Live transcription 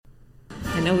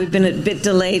I know we've been a bit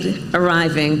delayed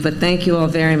arriving, but thank you all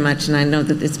very much, and I know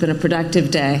that it's been a productive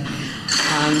day.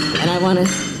 And I want to...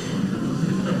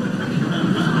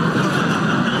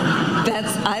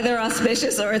 That's either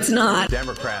auspicious or it's not.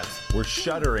 Democrats were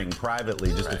shuddering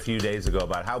privately just a few days ago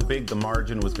about how big the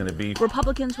margin was going to be.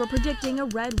 Republicans were predicting a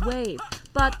red wave,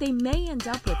 but they may end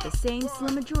up with the same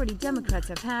slim majority Democrats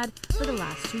have had for the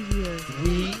last 2 years.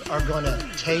 We are going to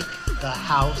take the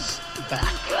House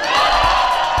back.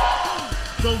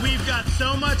 But we've got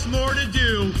so much more to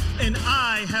do, and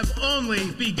I have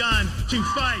only begun to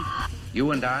fight.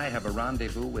 You and I have a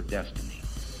rendezvous with destiny.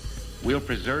 We'll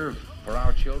preserve for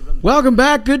our children. Welcome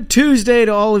back. Good Tuesday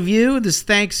to all of you this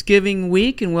Thanksgiving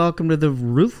week, and welcome to the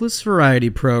Ruthless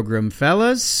Variety Program,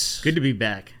 fellas. Good to be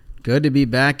back. Good to be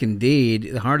back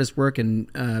indeed. The hardest working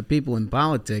people in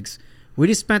politics. We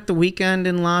just spent the weekend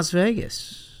in Las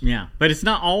Vegas. Yeah, but it's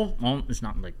not it's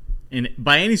not like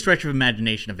by any stretch of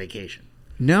imagination a vacation.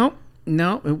 No,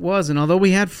 it wasn't. Although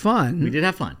we had fun. We did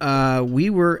have fun.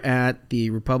 We were at the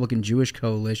Republican Jewish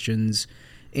Coalition's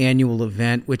annual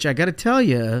event, which I got to tell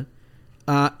you,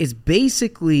 is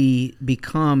basically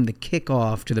become the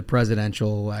kickoff to the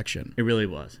presidential election. It really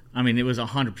was. I mean, it was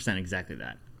 100% exactly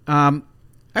that. I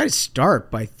got to start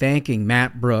by thanking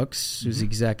Matt Brooks, who's the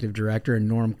executive director, and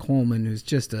Norm Coleman, who's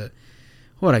just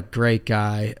what a great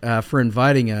guy, for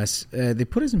inviting us. They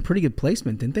put us in pretty good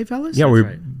placement, didn't they, fellas? Yeah,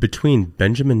 we're between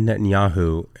Benjamin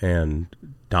Netanyahu and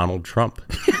Donald Trump.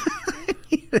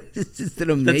 It's just an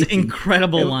amazing, that's an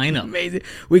incredible lineup. Amazing.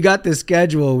 We got the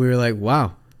schedule. We were like,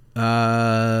 wow.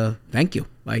 Thank you,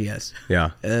 I guess.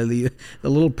 Yeah. The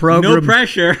little program. No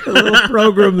pressure. The little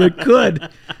program that could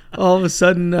all of a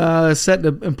sudden set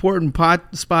an important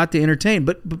spot to entertain.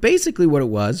 But basically what it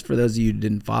was, for those of you who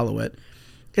didn't follow it,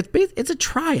 it's a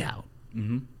tryout,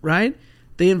 right?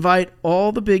 They invite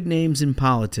all the big names in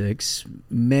politics,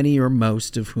 many or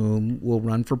most of whom will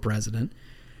run for president,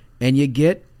 and you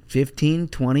get 15,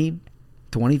 20,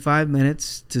 25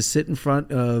 minutes to sit in front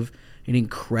of an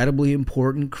incredibly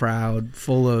important crowd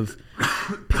full of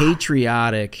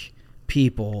patriotic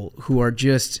people who are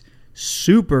just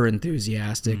super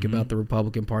enthusiastic about the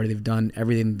Republican Party. They've done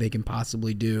everything that they can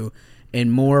possibly do, and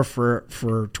more for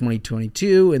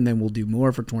 2022, and then we'll do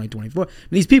more for 2024. And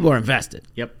these people are invested.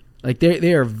 Yep. Like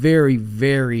they are very,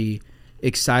 very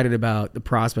excited about the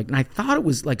prospect. And I thought it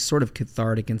was like sort of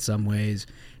cathartic in some ways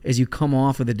as you come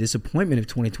off of the disappointment of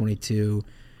 2022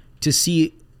 to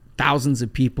see thousands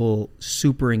of people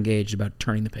super engaged about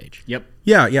turning the page. Yep.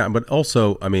 Yeah, but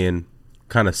also, I mean,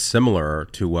 kind of similar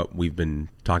to what we've been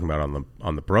talking about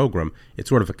on the program. It's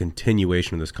sort of a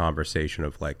continuation of this conversation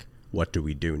of like, what do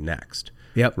we do next?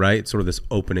 Yep. Right? It's sort of this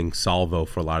opening salvo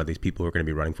for a lot of these people who are going to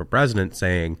be running for president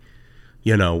saying,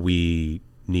 you know, we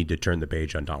need to turn the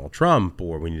page on Donald Trump,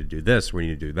 or we need to do this, or we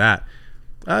need to do that.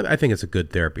 I think it's a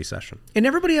good therapy session. And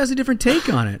everybody has a different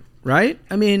take on it, right?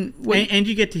 I mean... And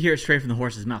you get to hear it straight from the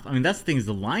horse's mouth. I mean, that's the thing, is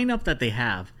the lineup that they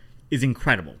have is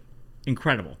incredible.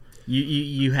 Incredible.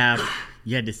 You had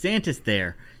DeSantis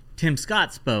there. Tim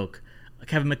Scott spoke.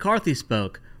 Kevin McCarthy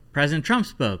spoke. President Trump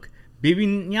spoke. Bibi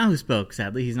Netanyahu spoke.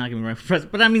 Sadly, he's not going to be running for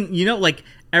president. But I mean, you know, like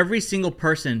every single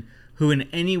person who in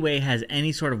any way has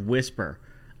any sort of whisper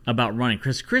about running.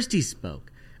 Chris Christie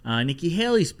spoke. Nikki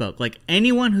Haley spoke. Like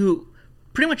anyone who,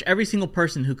 pretty much every single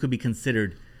person who could be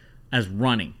considered as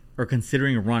running or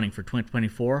considering running for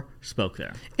 2024 spoke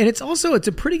there. And it's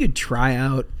a pretty good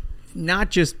tryout, not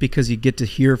just because you get to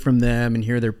hear from them and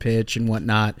hear their pitch and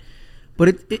whatnot,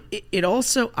 but it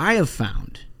also, I have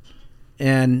found,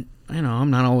 and you know,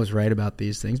 I'm not always right about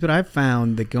these things, but I've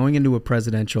found that going into a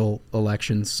presidential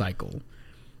election cycle,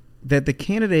 that the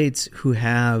candidates who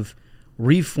have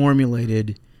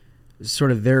reformulated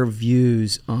sort of their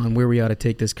views on where we ought to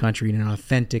take this country in an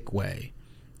authentic way,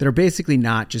 that are basically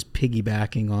not just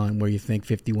piggybacking on where you think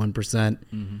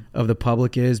 51% of the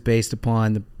public is based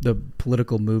upon the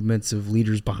political movements of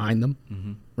leaders behind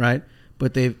them, right?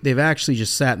 But they've actually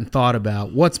just sat and thought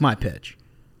about, what's my pitch?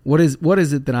 What is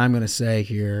it that I'm going to say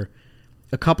here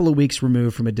a couple of weeks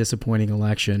removed from a disappointing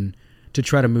election to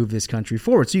try to move this country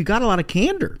forward? So you got a lot of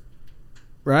candor,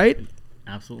 right?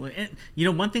 Absolutely. And you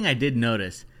know, one thing I did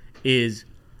notice is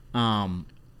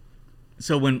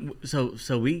so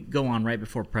we go on right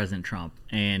before President Trump,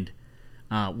 and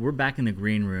we're back in the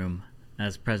green room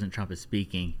as President Trump is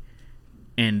speaking,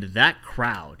 and that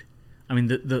crowd, I mean,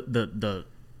 the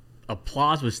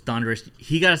applause was thunderous.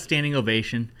 He got a standing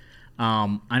ovation.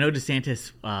 I know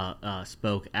DeSantis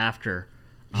spoke after.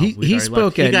 He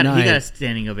spoke at 9. He got a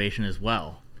standing ovation as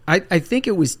well. I think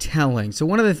it was telling. So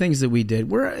one of the things that we did,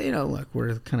 we're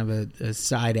kind of a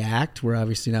side act. We're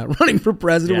obviously not running for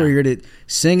president. Yeah. We're here to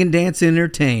sing and dance and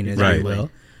entertain, as Right. you will.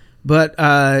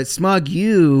 But Smug,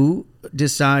 you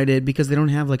decided, because they don't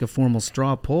have like a formal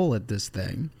straw poll at this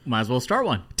thing, Might as well start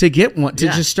one. to get one, to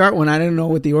Yeah. just start one. I didn't know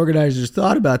what the organizers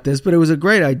thought about this, but it was a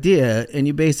great idea. And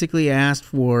you basically asked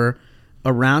for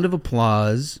a round of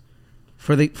applause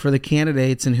for the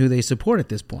candidates and who they support at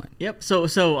this point. Yep. So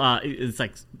it's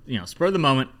like, spur of the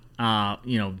moment.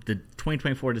 The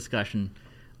 2024 discussion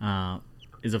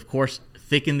is, of course,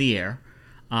 thick in the air.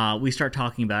 We start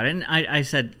talking about it, and I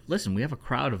said, listen, we have a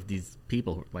crowd of these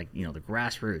people, who, like, the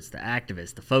grassroots, the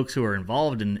activists, the folks who are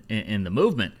involved in the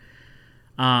movement.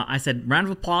 I said, round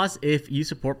of applause if you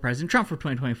support President Trump for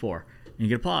 2024. And you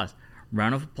get applause.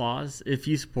 Round of applause if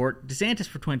you support DeSantis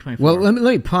for 2024. Well, let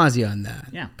me pause you on that.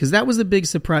 Yeah. Because that was the big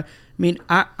surprise. I mean,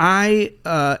 I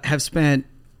have spent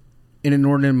an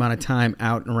inordinate amount of time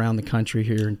out and around the country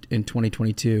here in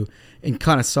 2022 and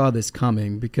kind of saw this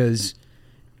coming, because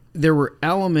there were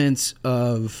elements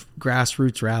of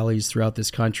grassroots rallies throughout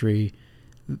this country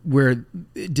where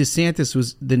DeSantis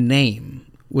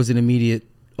was an immediate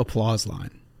applause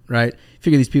line, right?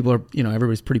 Figure these people are,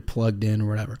 everybody's pretty plugged in or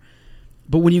whatever.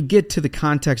 But when you get to the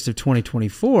context of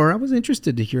 2024, I was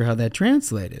interested to hear how that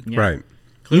translated. Yeah. Right.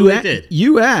 Clearly it did.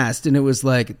 You asked, and it was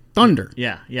like thunder.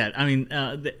 Yeah. I mean,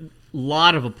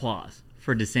 lot of applause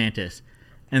for DeSantis.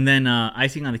 And then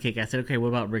icing on the cake, I said, okay, what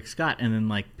about Rick Scott? And then,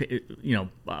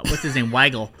 what's his name?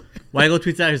 Weigel. Weigel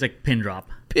tweets out, he's like, pin drop.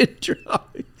 Pin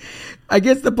drop. I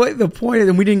guess the point,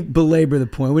 and we didn't belabor the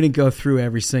point. We didn't go through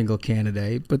every single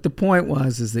candidate. But the point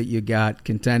is that you got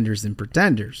contenders and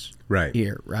pretenders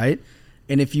here, right?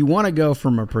 And if you want to go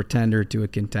from a pretender to a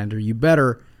contender, you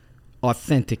better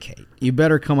authenticate. You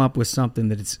better come up with something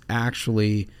that is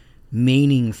actually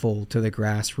meaningful to the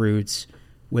grassroots,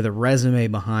 with a resume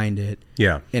behind it,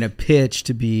 and a pitch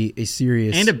to be a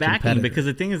serious and a backing competitor. Because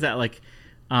the thing is that,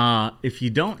 if you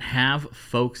don't have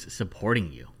folks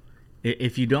supporting you,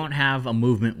 if you don't have a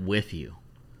movement with you,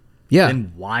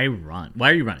 then why run?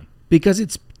 Why are you running?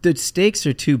 Because the stakes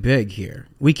are too big here.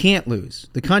 We can't lose.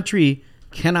 The country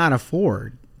cannot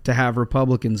afford to have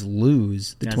Republicans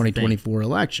lose the 2024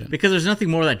 election. Because there's nothing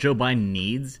more that Joe Biden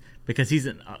needs, because he's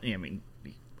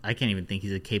I can't even think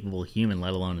he's a capable human,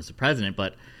 let alone as a president,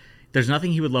 but there's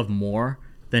nothing he would love more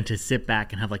than to sit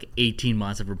back and have 18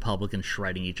 months of Republicans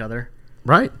shredding each other.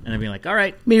 Right. And then being like, all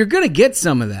right. I mean, you're going to get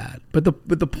some of that, but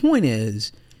the point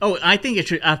is... Oh, I think it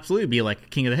should absolutely be like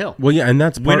King of the Hill. Well, yeah, and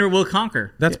that's winner will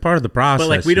conquer. That's part of the process.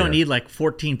 But we don't need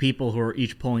 14 people who are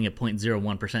each polling at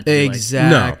 0.01%.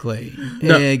 Exactly.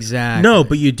 Exactly. No,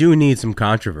 but you do need some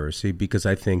controversy, because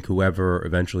I think whoever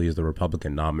eventually is the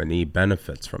Republican nominee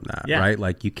benefits from that,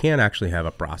 right? You can't actually have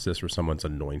a process where someone's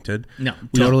anointed. No,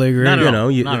 totally agree. Not at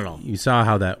all. You saw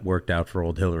how that worked out for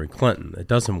old Hillary Clinton. It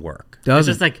doesn't work. It's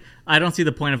just I don't see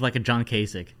the point of a John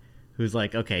Kasich, who's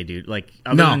like, okay, dude, other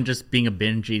than just being a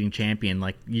binge-eating champion,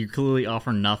 you clearly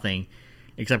offer nothing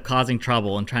except causing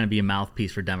trouble and trying to be a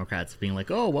mouthpiece for Democrats, being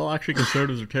like, oh, well, actually,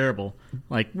 conservatives are terrible.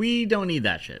 We don't need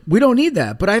that shit. We don't need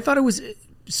that. But I thought it was...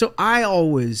 So I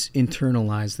always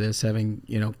internalize this, having,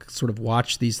 sort of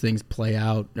watched these things play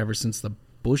out ever since the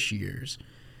Bush years.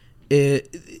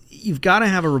 You've got to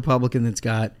have a Republican that's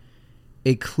got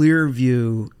a clear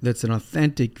view, that's an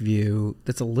authentic view,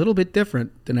 that's a little bit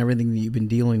different than everything that you've been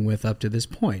dealing with up to this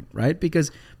point, right?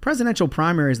 Because presidential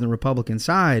primaries on the Republican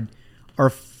side are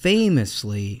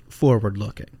famously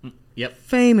forward-looking. Yep.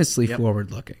 Famously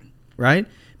forward-looking, right? I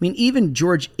mean, even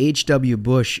George H.W.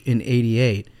 Bush in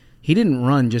 '88, he didn't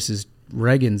run just as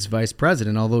Reagan's vice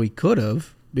president, although he could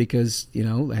have, because,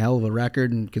 a hell of a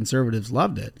record and conservatives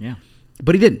loved it. Yeah.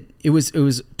 But he didn't. It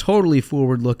was totally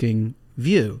forward-looking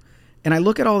view. And I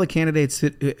look at all the candidates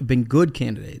that have been good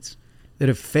candidates that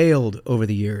have failed over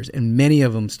the years, and many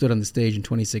of them stood on the stage in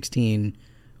 2016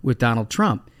 with Donald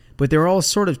Trump. But they're all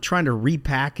sort of trying to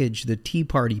repackage the Tea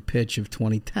Party pitch of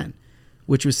 2010,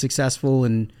 which was successful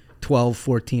in 12,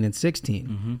 14, and 16.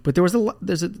 Mm-hmm. But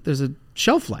there's a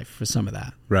shelf life for some of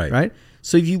that. Right?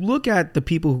 So if you look at the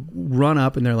people who run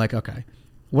up and they're like, okay,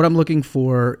 what I'm looking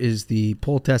for is the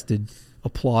poll-tested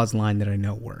applause line that I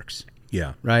know works.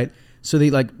 Yeah. Right? So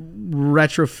they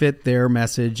retrofit their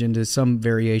message into some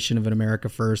variation of an America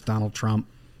First, Donald Trump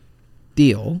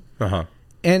deal. Uh-huh.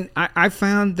 And I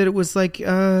found that it was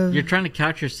you're trying to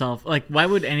couch yourself. Why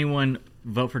would anyone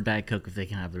vote for Diet Coke if they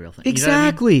can have the real thing?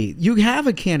 Exactly. You know what I mean? You have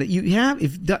a candidate. You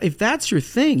have if that's your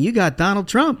thing, you got Donald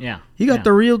Trump. Yeah. You got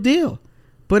the real deal.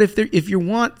 But if you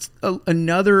want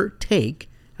another take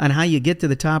on how you get to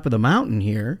the top of the mountain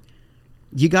here,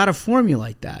 You got to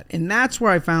formulate that. And that's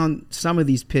where I found some of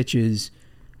these pitches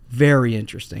very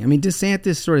interesting. I mean,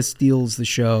 DeSantis sort of steals the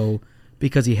show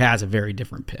because he has a very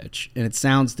different pitch. And it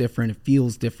sounds different, it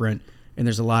feels different, and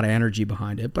there's a lot of energy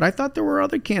behind it. But I thought there were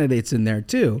other candidates in there,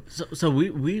 too. So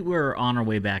we were on our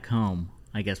way back home,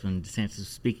 I guess, when DeSantis was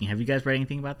speaking. Have you guys read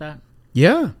anything about that?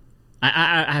 Yeah.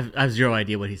 I have zero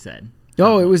idea what he said.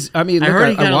 Oh, it was, I mean, I look, heard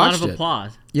he got a lot watched of it.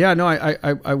 applause. Yeah, no,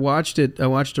 I watched it. I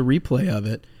watched a replay of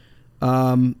it.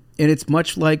 And it's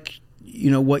much like,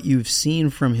 what you've seen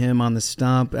from him on the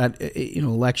stump at,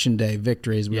 Election Day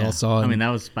victories we all saw. I mean, that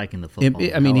was spiking the football.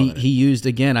 He used,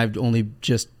 again, I've only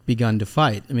just begun to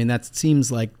fight. I mean, that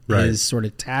seems like his sort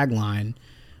of tagline,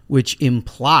 which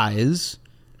implies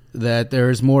that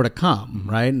there's more to come,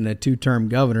 right? And a two-term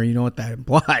governor, you know what that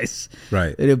implies.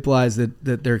 Right. It implies that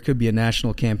there could be a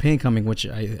national campaign coming, which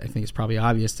I think is probably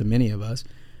obvious to many of us.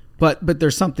 But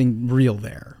there's something real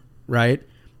there, right?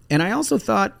 And I also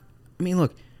thought, I mean,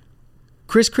 look,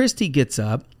 Chris Christie gets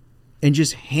up and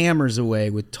just hammers away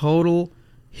with a total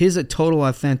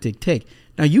authentic take.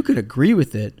 Now, you could agree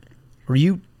with it or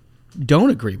you don't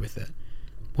agree with it.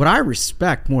 What I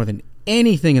respect more than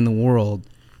anything in the world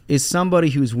is somebody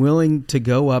who's willing to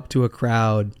go up to a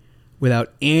crowd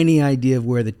without any idea of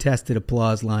where the tested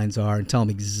applause lines are and tell them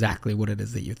exactly what it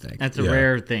is that you think. That's a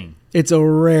rare thing. It's a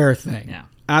rare thing. Yeah.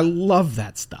 I love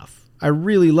that stuff. I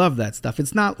really love that stuff.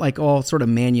 It's not like all sort of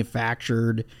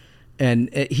manufactured,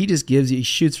 and he just he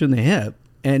shoots from the hip,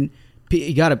 and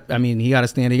he got to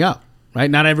standing up, right?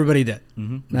 Not everybody did.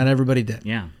 Mm-hmm. Not everybody did.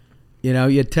 Yeah. You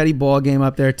had Teddy Ballgame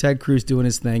up there, Ted Cruz doing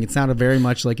his thing. It sounded very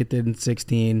much like it did in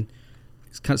 2016.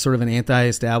 It's kind of sort of an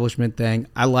anti-establishment thing.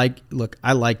 I like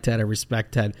Ted. I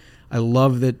respect Ted. I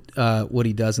love that what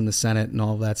he does in the Senate and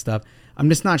all of that stuff. I'm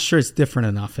just not sure it's different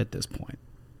enough at this point.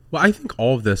 Well, I think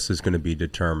all of this is going to be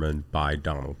determined by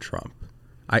Donald Trump.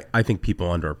 I think people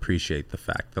underappreciate the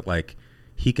fact that,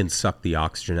 he can suck the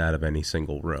oxygen out of any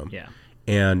single room. Yeah.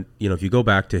 And, if you go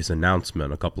back to his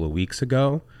announcement a couple of weeks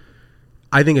ago,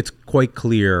 I think it's quite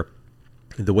clear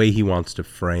the way he wants to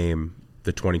frame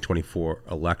the 2024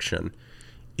 election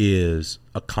is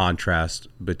a contrast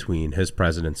between his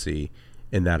presidency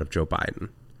and that of Joe Biden.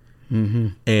 Mm-hmm.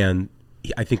 And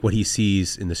I think what he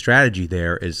sees in the strategy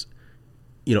there is,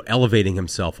 elevating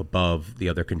himself above the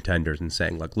other contenders and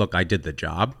saying, look, I did the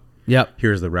job. Yep.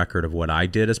 Here's the record of what I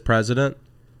did as president,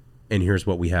 and here's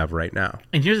what we have right now.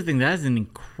 And here's the thing, that is an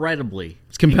incredibly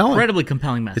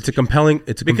compelling message. It's a compelling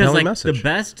message. The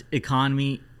best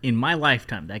economy in my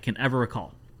lifetime that I can ever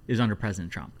recall is under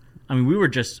President Trump. I mean, we were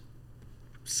just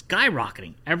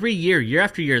skyrocketing every year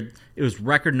after year. It was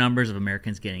record numbers of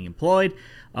Americans getting employed,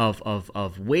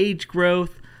 of wage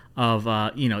growth,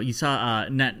 of you saw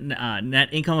net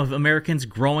income of Americans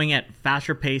growing at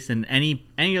faster pace than any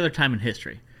other time in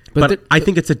history. But I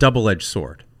think it's a double-edged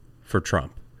sword for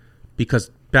Trump, because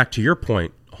back to your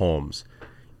point, Holmes,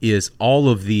 is all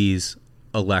of these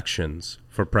elections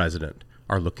for president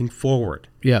are looking forward,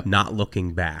 not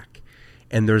looking back.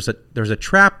 And there's a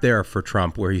trap there for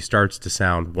Trump where he starts to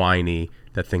sound whiny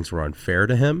that things were unfair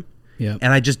to him. Yeah.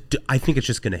 And I think it's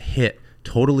just going to hit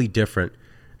totally different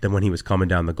than when he was coming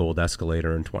down the gold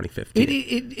escalator in 2015.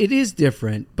 It is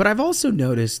different, but I've also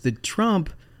noticed that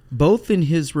Trump, both in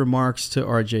his remarks to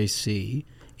RJC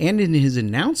and in his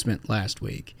announcement last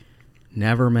week,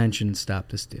 never mentioned Stop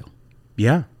the Steal.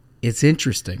 Yeah. It's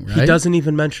interesting, right? He doesn't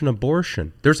even mention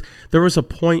abortion. There was a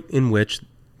point in which,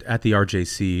 at the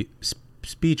RJC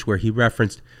speech, where he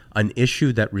referenced an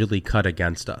issue that really cut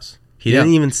against us. He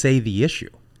didn't even say the issue.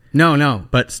 No.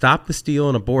 But Stop the Steal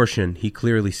and abortion, he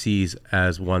clearly sees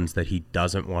as ones that he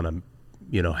doesn't want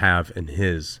to, have in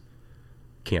his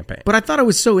campaign. But I thought it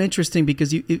was so interesting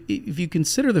because if you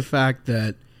consider the fact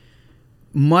that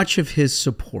much of his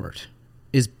support,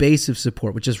 his base of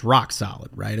support, which is rock solid,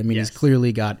 right? I mean, he's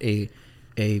clearly got a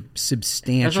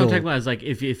substantial... That's what I'm talking about. Is like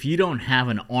if you don't have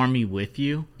an army with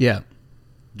you,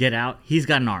 get out. He's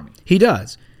got an army. He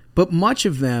does. But much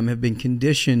of them have been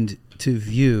conditioned to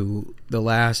view the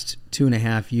last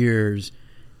 2.5 years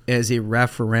as a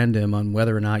referendum on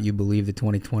whether or not you believe the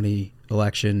 2020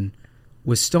 election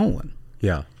was stolen.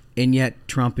 Yeah. And yet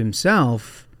Trump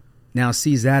himself now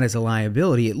sees that as a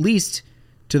liability, at least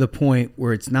to the point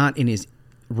where it's not in his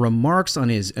remarks on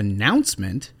his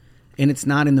announcement, and it's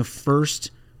not in the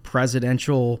first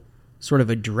presidential sort of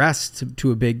address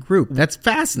to a big group. That's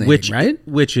fascinating, right?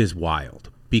 Which is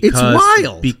wild. Because, it's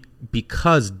wild.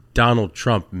 Because Donald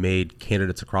Trump made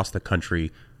candidates across the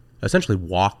country essentially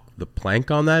walk the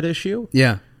plank on that issue.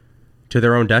 Yeah. To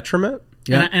their own detriment.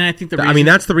 Yeah. And I think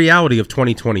that's the reality of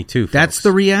 2022. Folks. That's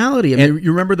the reality. I mean,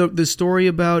 you remember the story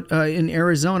about in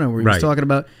Arizona where he was talking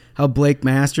about how Blake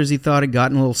Masters, he thought, had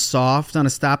gotten a little soft on a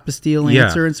Stop the Steal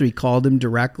answer, and so he called him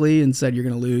directly and said, "You're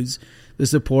going to lose the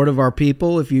support of our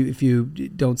people if you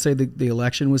don't say the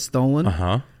election was stolen."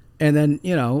 And then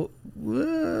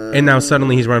and now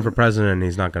suddenly he's running for president and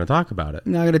he's not going to talk about it.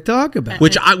 Not going to talk about it.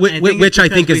 Which I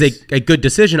think is a good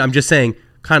decision. I'm just saying,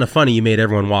 kind of funny you made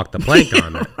everyone walk the plank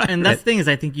on it. And that's the thing is,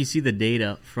 I think you see the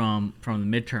data from the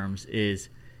midterms is,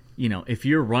 if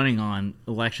you're running on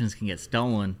elections can get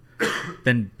stolen,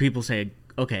 then people say,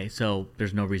 okay, so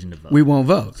there's no reason to vote. We won't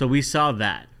vote. So we saw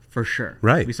that for sure.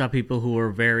 Right. We saw people who were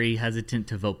very hesitant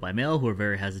to vote by mail, who were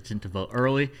very hesitant to vote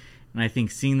early. And I think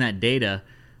seeing that data,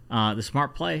 the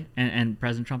smart play, and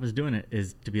President Trump is doing it,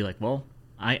 is to be like, well,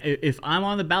 if I'm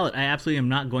on the ballot, I absolutely am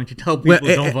not going to tell people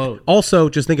don't vote. Also,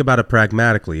 just think about it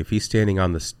pragmatically. If he's standing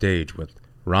on the stage with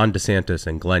Ron DeSantis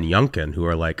and Glenn Youngkin, who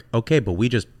are like, okay, but we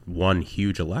just won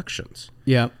huge elections.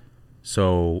 Yeah.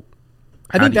 So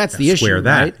I think that's the issue,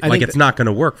 right? It's not going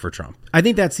to work for Trump. I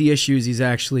think that's the issue is he's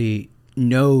actually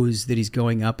knows that he's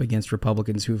going up against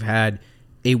Republicans who've had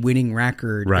a winning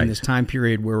record in this time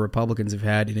period where Republicans have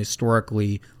had an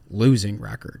historically losing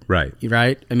record. Right.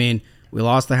 Right? I mean, we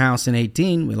lost the House in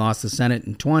 18. We lost the Senate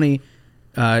in 20.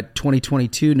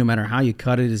 2022, no matter how you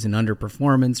cut it, is an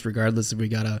underperformance, regardless if we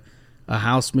got a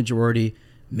House majority.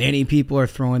 Many people are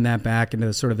throwing that back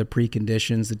into sort of the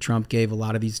preconditions that Trump gave a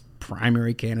lot of these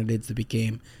primary candidates that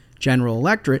became general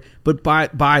electorate. But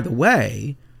by the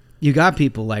way, you got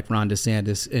people like Ron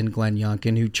DeSantis and Glenn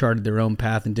Youngkin who charted their own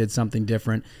path and did something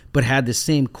different, but had the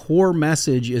same core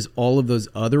message as all of those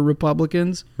other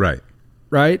Republicans. Right.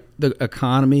 Right? The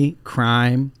economy,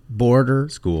 crime, border,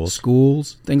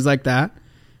 schools, things like that.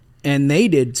 And they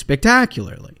did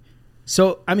spectacularly.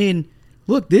 So, I mean,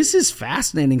 look, this is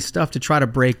fascinating stuff to try to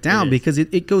break down because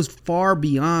it goes far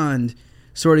beyond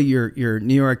sort of your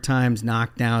New York Times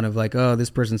knockdown of like, oh, this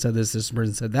person said this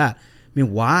person said that. I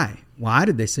mean, why? Why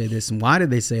did they say this and why did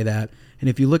they say that? And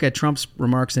if you look at Trump's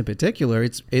remarks in particular,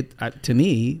 it's to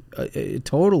me a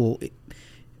total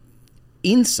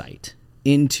insight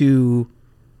into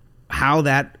how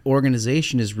that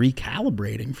organization is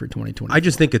recalibrating for 2020. I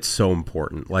just think it's so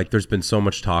important. Like, there's been so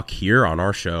much talk here on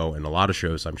our show and a lot of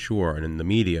shows, I'm sure, and in the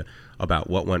media about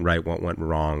what went right, what went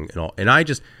wrong, and all. And I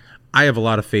have a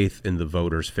lot of faith in the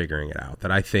voters figuring it out.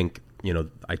 That I think,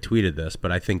 I tweeted this,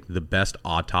 but I think the best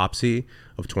autopsy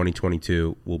of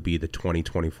 2022 will be the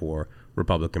 2024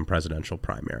 Republican presidential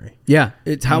primary. Yeah,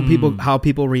 it's how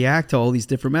people react to all these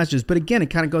different messages. But again, it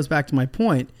kind of goes back to my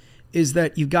point, is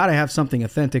that you've got to have something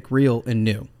authentic, real, and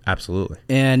new. Absolutely.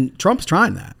 And Trump's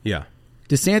trying that. Yeah.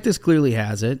 DeSantis clearly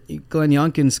has it. Glenn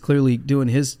Youngkin's clearly doing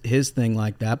his thing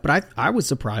like that. But I was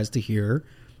surprised to hear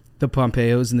the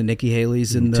Pompeos and the Nikki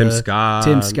Haleys and Tim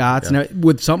the Scotts and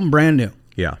with something brand new.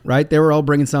 Yeah. Right? They were all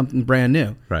bringing something brand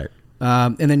new. Right.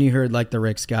 And then you heard like the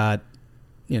Rick Scott,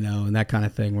 and that kind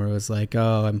of thing where it was like,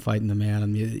 oh, I'm fighting the man.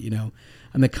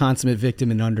 I'm the consummate victim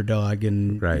and underdog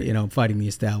and, fighting the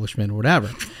establishment or whatever.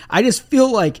 I just feel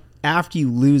like after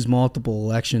you lose multiple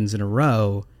elections in a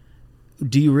row,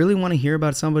 do you really want to hear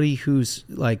about somebody who's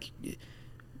like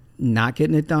not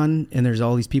getting it done and there's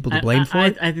all these people to blame for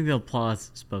it? I think the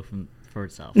applause spoke for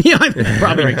itself. Yeah, I think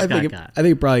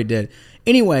it probably did.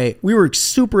 Anyway, we were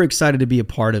super excited to be a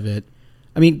part of it.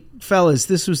 I mean, fellas,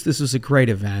 this was a great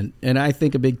event, and I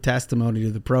think a big testimony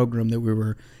to the program that we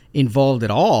were involved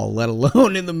at all, let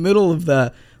alone in the middle of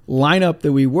the lineup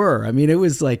that we were. I mean, it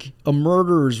was like a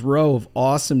murderer's row of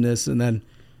awesomeness, and then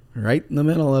right in the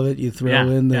middle of it, you throw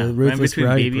in the Ruthless between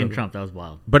Variety Baby program. and Trump. That was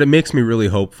wild. But it makes me really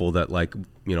hopeful that,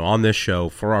 on this show,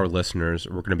 for our listeners,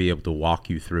 we're going to be able to walk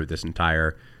you through this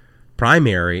entire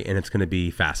primary, and it's going to be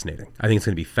fascinating. I think it's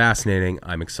going to be fascinating.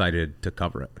 I'm excited to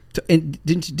cover it. And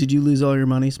did you lose all your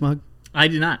money, Smug? I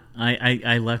did not.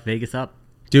 I left Vegas up.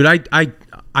 Dude,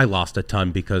 I lost a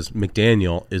ton because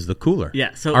McDaniel is the cooler.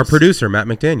 Yeah. So our producer, Matt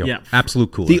McDaniel, yeah,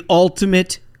 absolute cooler. The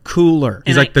ultimate cooler.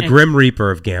 He's like the Grim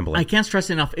Reaper of gambling. I can't stress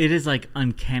enough. It is like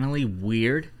uncannily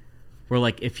weird where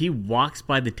like if he walks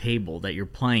by the table that you're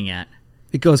playing at,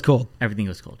 it goes cold. Everything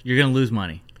goes cold. You're going to lose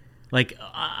money. Like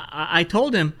I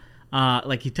told him,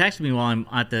 like he texted me while I'm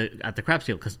at the craps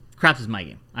table because craps is my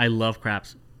game. I love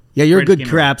craps. Yeah, you're a good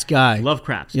craps guy. Love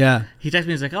craps. Yeah. He texted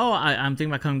me. He's like, "Oh, I'm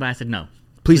thinking about coming by." I said, "No,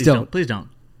 please don't. Please don't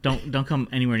come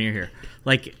anywhere near here."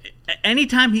 Like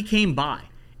anytime he came by,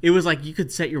 it was like you could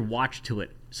set your watch to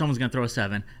it. Someone's gonna throw a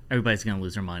 7. Everybody's gonna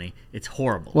lose their money. It's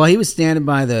horrible. Well, he was standing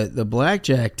by the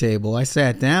blackjack table. I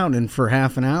sat down, and for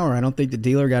half an hour, I don't think the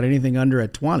dealer got anything under a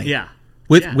 20. Yeah.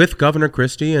 with Governor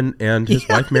Christie and his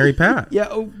wife Mary Pat. Yeah.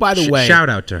 Oh, by the way, shout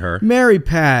out to her, Mary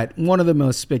Pat, one of the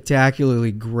most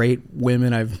spectacularly great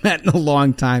women I've met in a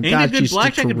long time. And God, a good she's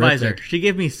blackjack terrific. advisor. She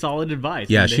gave me solid advice.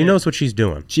 Yeah, she knows what she's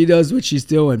doing. She knows what she's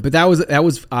doing. But that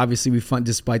was obviously fun,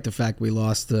 despite the fact we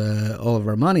lost all of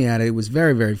our money at it. It was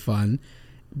very, very fun.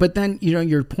 But then,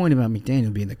 your point about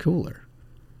McDaniel being the cooler.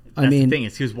 That's the thing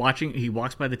is, he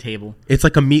walks by the table. It's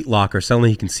like a meat locker. Suddenly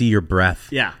he can see your breath.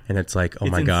 Yeah. And it's like, oh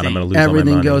It's my God, I'm insane. going to lose all my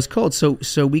Everything money. goes cold.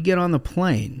 So we get on the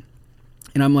plane,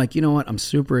 and I'm like, you know what? I'm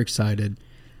super excited.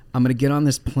 I'm going to get on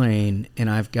this plane, and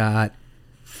I've got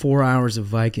 4 hours of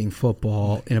Viking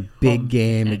football in a big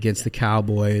game against the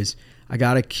Cowboys. I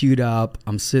got it queued up.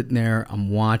 I'm sitting there. I'm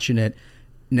watching it.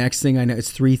 Next thing I know,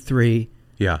 it's 3-3.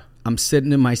 Yeah. I'm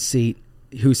sitting in my seat.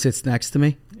 Who sits next to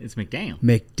me? It's McDaniel.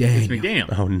 McDaniel. It's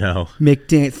McDaniel. Oh no.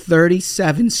 McDaniel.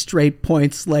 37 straight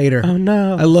points later. Oh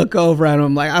no. I look over at him.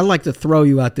 I'm like, I'd like to throw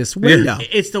you out this window.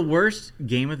 It's the worst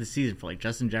game of the season for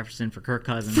Justin Jefferson, for Kirk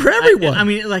Cousins, For everyone. I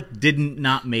mean, it did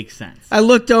not make sense. I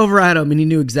looked over at him, and he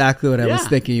knew exactly what I was Yeah.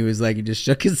 thinking. He was like, he just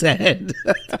shook his head.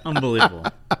 Unbelievable.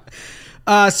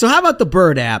 So how about the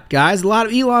Bird app, guys? A lot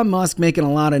of Elon Musk making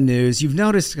a lot of news. You've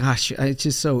noticed, gosh,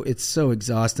 it's so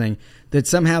exhausting that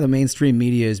somehow the mainstream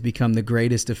media has become the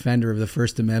greatest defender of the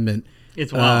First Amendment.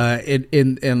 It's wild.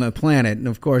 In the planet. And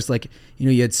of course,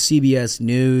 you had CBS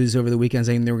News over the weekend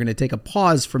saying they were going to take a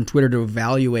pause from Twitter to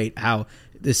evaluate how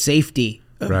the safety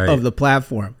of the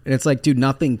platform. And it's like, dude,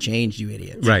 nothing changed, you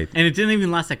idiots. Right. And it didn't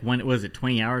even last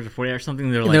 20 hours or 40 hours or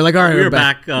something. They're like, all right, we're we're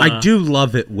back. I do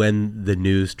love it when the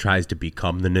news tries to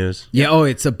become the news. Yeah, oh,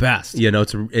 it's the best.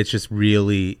 It's just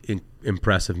really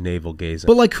impressive navel gazing.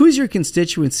 But who's your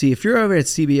constituency? If you're over at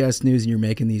CBS News and you're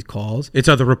making these calls, it's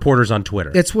other reporters on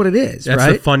Twitter. that's what it is, That's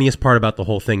right? the funniest part about the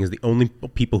whole thing is the only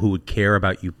people who would care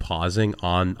about you pausing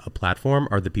on a platform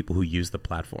are the people who use the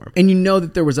platform. And you know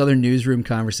that there was other newsroom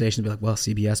conversations, be like, well,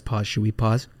 CBS pause. Should we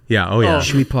pause? Yeah. Oh yeah.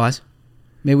 Should we pause?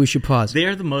 Maybe we should pause. They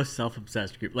are the most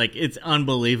self-obsessed group. It's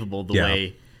unbelievable the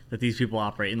way that these people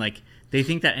operate. And they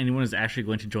think that anyone is actually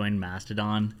going to join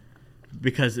Mastodon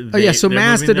because So they're moving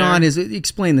Mastodon there. is,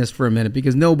 explain this for a minute,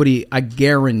 because nobody, I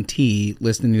guarantee,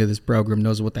 listening to this program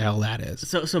knows what the hell that is.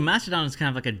 So Mastodon is kind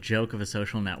of like a joke of a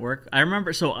social network. I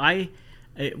remember, when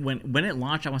it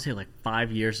launched, I want to say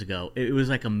 5 years ago, it was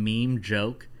like a meme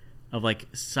joke of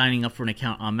signing up for an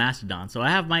account on Mastodon. So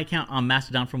I have my account on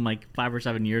Mastodon from 5 or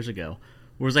 7 years ago.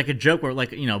 Where it was a joke where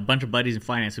a bunch of buddies in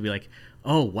finance would be like,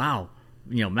 oh wow,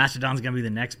 Mastodon's going to be the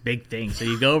next big thing. So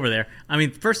you go over there. I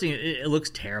mean, first thing, it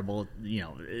looks terrible.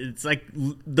 It's like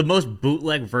the most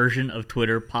bootleg version of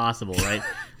Twitter possible, right?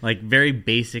 Very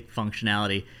basic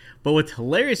functionality. But what's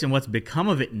hilarious and what's become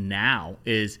of it now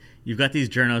is you've got these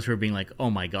journos who are being like,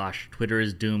 oh my gosh, Twitter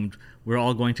is doomed. We're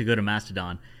all going to go to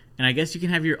Mastodon. And I guess you can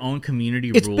have your own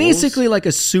community It's rules. basically like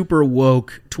a super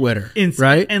woke Twitter,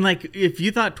 right? And if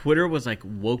you thought Twitter was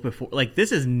woke before,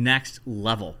 this is next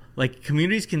level.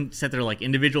 Communities can set their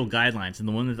individual guidelines, and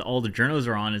the one that all the journals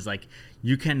are on is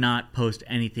you cannot post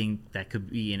anything that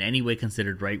could be in any way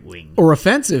considered right wing Or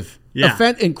offensive. Yeah.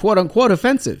 And quote unquote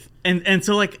offensive. And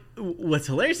so what's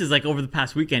hilarious is over the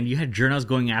past weekend you had journals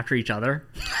going after each other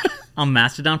on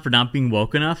Mastodon for not being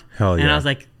woke enough. Hell yeah. And I was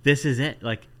like, this is it.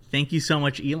 Thank you so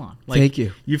much, Elon. Thank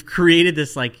you. You've created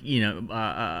this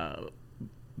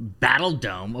battle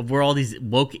dome of where all these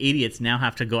woke idiots now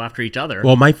have to go after each other.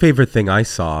 Well, my favorite thing I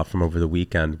saw from over the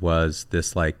weekend was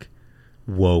this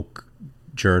woke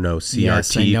journo CRT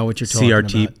Yes, I know what you're talking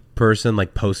CRT about. person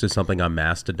posted something on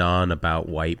Mastodon about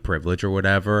white privilege or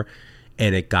whatever,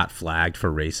 and it got flagged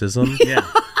for racism. Yeah.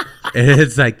 And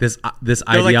it's this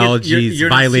ideology is you're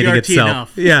not violating CRT itself.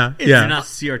 enough. Yeah, You're not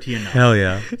CRT enough. Hell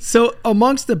yeah. So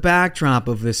amongst the backdrop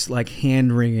of this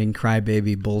hand-wringing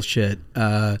crybaby bullshit,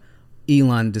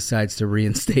 Elon decides to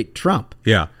reinstate Trump.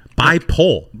 Yeah. By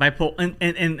poll.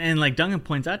 And like Duncan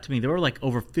points out to me, there were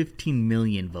over 15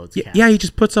 million votes cast. Yeah, he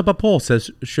just puts up a poll,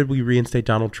 says, should we reinstate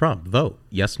Donald Trump? Vote.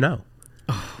 Yes, no.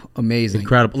 Amazing.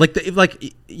 Incredible.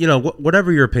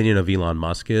 Whatever your opinion of Elon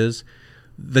Musk is,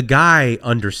 the guy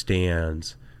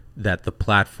understands that the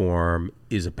platform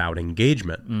is about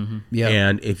engagement. Mm-hmm. Yeah.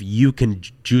 And if you can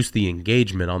juice the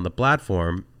engagement on the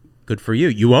platform, good for you.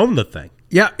 You own the thing.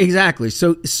 Yeah, exactly.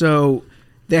 So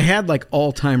they had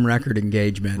all-time record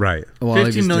engagement. Right. while he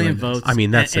 15 was million doing this. votes. I mean,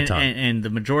 that's a ton. And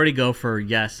the majority go for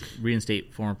yes,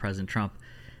 reinstate former President Trump.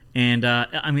 And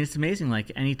I mean, it's amazing.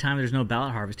 Anytime there's no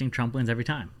ballot harvesting, Trump wins every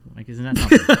time. Isn't that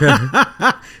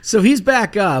something? So he's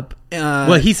back up.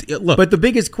 Well, look. But the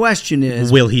biggest question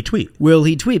is, will he tweet? Will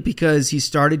he tweet? Because he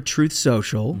started Truth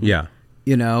Social. Yeah.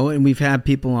 And we've had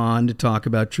people on to talk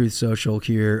about Truth Social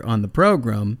here on the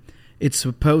program. It's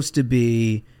supposed to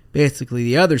be basically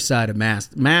the other side of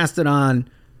Mastodon,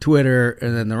 Twitter,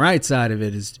 and then the right side of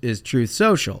it is Truth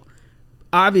Social.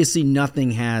 Obviously,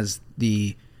 nothing has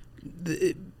the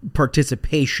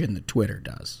participation that Twitter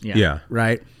does. Yeah.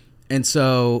 Right? And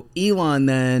so Elon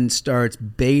then starts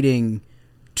baiting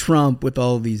Trump with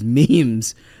all these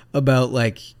memes about,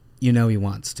 like, he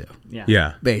wants to.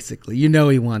 Yeah. Basically,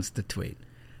 he wants to tweet.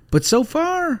 But so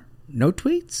far, no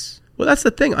tweets. Well, that's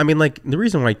the thing. I mean, like, the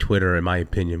reason why Twitter, in my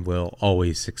opinion, will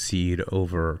always succeed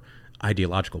over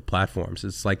ideological platforms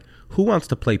is, like, who wants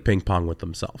to play ping pong with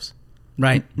themselves?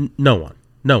 Right. No one.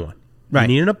 Right.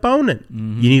 You need an opponent.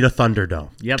 You need a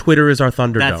Thunderdome. Yep. Twitter is our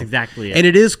Thunderdome. That's exactly it. And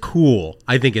it is cool.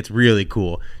 I think it's really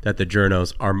cool that the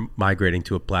journos are migrating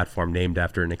to a platform named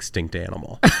after an extinct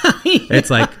animal. It's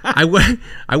like I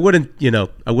wouldn't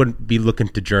be looking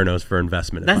to journos for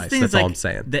investment advice. That's all I'm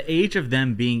saying. The age of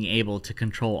them being able to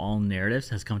control all narratives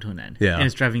has come to an end. Yeah. And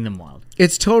it's driving them wild.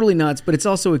 It's totally nuts, but it's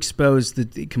also exposed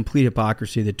the complete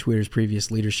hypocrisy that Twitter's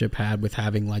previous leadership had with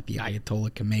having, like, the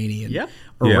Ayatollah Khomeini and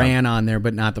Iran on there,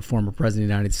 but not the former president of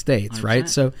the United States, 100%. Right?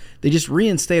 So they just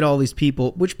reinstate all these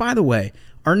people, which, by the way,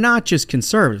 are not just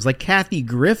conservatives. Like Kathy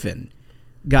Griffin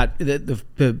got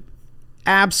the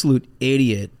absolute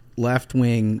idiot,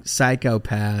 left-wing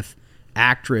psychopath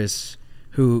actress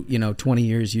who, 20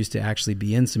 years used to actually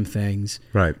be in some things,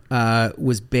 right?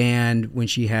 Was banned when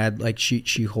she had, like, she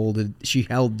held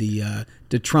the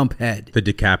Trump head, the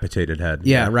decapitated head,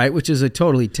 yeah, right, which is a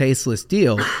totally tasteless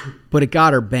deal, but it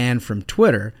got her banned from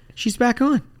Twitter. She's back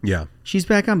on, she's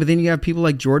back on. But then you have people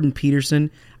like Jordan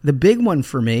Peterson. The big one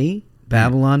for me,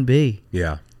 Babylon Bee,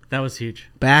 that was huge,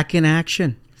 back in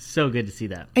action. So good to see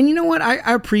that. And you know what?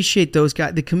 I appreciate those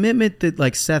guys, the commitment that,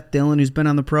 like, Seth Dillon, who's been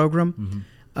on the program.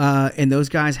 And those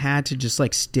guys had to just,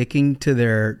 like, sticking to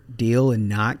their deal and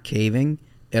not caving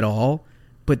at all.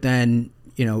 But then,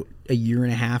 a year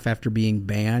and a half after being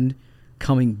banned,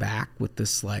 coming back with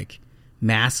this, like,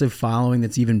 massive following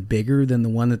that's even bigger than the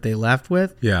one that they left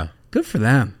with. Yeah. Good for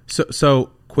them.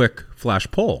 So quick flash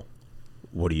poll.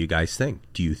 What do you guys think?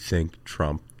 Do you think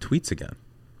Trump tweets again?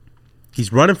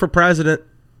 He's running for president.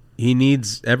 He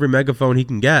needs every megaphone he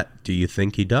can get. Do you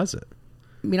think he does it?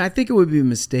 I mean, I think it would be a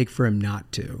mistake for him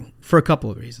not to, for a couple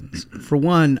of reasons. For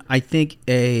one, I think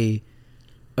a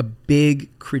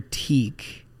big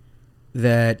critique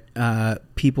that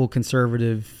people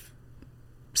conservative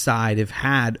side have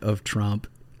had of Trump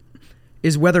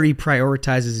is whether he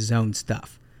prioritizes his own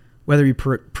stuff, whether he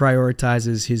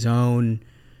prioritizes his own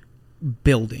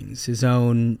buildings, his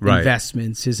own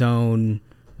investments, his own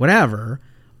whatever,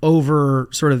 over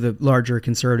sort of the larger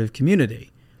conservative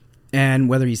community. And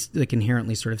whether he's, like,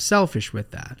 inherently sort of selfish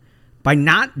with that. By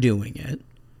not doing it,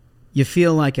 you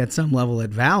feel like at some level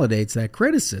it validates that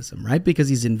criticism, right? Because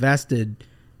he's invested,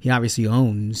 he obviously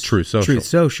owns Truth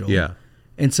Social. Yeah.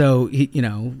 And so,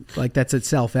 like, that's a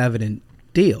self-evident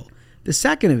deal. The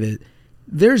second of it,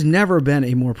 there's never been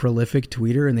a more prolific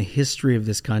tweeter in the history of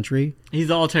this country. He's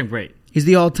the all-time great. He's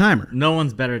the all-timer. No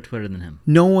one's better at Twitter than him.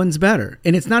 No one's better.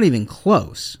 And it's not even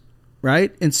close,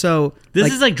 right? And so...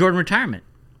 This is like Jordan retirement.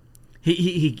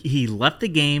 He left the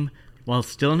game while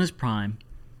still in his prime.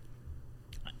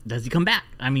 Does he come back?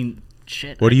 I mean,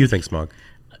 shit. What do you think, Smug?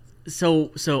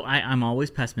 So I'm always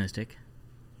pessimistic.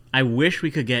 I wish we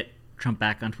could get Trump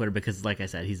back on Twitter because, like I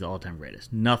said, he's the all-time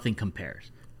greatest. Nothing compares.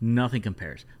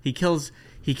 He kills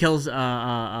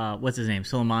what's his name,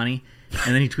 Soleimani,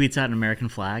 and then he tweets out an American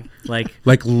flag, like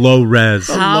low res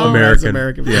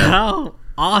American. Yeah. How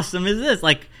awesome is this?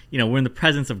 Like, we're in the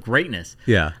presence of greatness.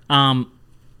 Yeah.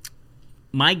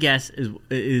 My guess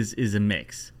is a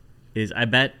mix. I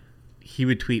bet he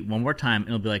would tweet one more time and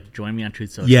it'll be like, join me on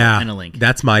Truth Social, and a link.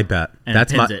 That's my bet. And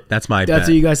that's my it. that's my bet. That's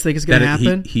what you guys think is going to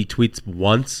happen? He tweets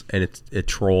once and it's a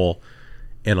troll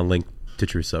and a link to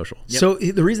Truth Social. Yep. So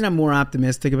the reason I'm more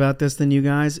optimistic about this than you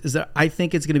guys is that I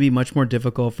think it's going to be much more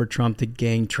difficult for Trump to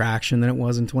gain traction than it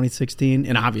was in 2016,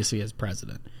 and obviously as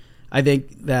president. I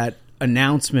think that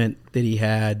announcement that he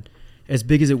had, as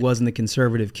big as it was in the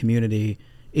conservative community,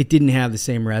 it didn't have the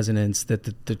same resonance that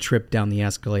the trip down the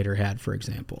escalator had, for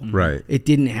example. Right. It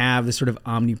didn't have the sort of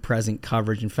omnipresent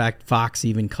coverage. In fact, Fox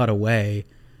even cut away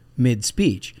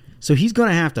mid-speech. So he's going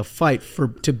to have to fight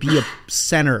to be a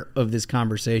center of this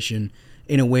conversation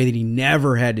in a way that he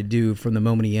never had to do from the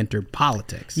moment he entered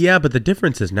politics. Yeah, but the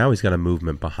difference is now he's got a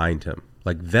movement behind him.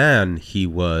 Like then he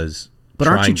was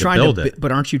trying to build it.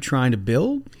 But aren't you trying to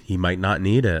build? He might not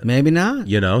need it. Maybe not.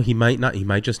 He might not. He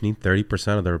might just need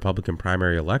 30% of the Republican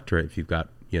primary electorate if you've got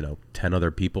 10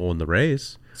 other people in the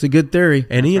race. It's a good theory.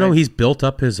 And, he's built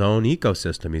up his own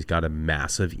ecosystem. He's got a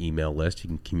massive email list. He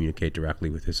can communicate directly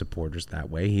with his supporters that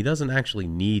way. He doesn't actually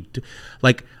need to,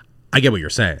 I get what you're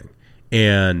saying.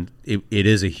 And it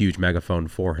is a huge megaphone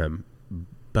for him.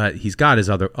 But he's got his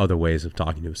other ways of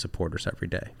talking to his supporters every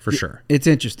day, for sure. It's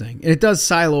interesting. And it does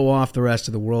silo off the rest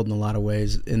of the world in a lot of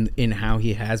ways in how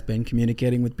he has been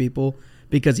communicating with people,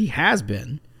 because he has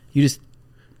been. You just,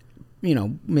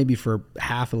 maybe for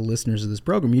half of the listeners of this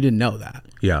program, you didn't know that.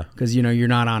 Yeah. Because, you're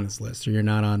not on his list or you're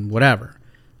not on whatever.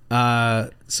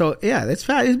 So, yeah, it's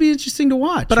fat. It'd be interesting to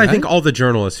watch. But right? I think all the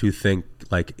journalists who think,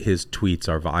 his tweets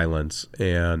are violence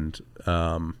and,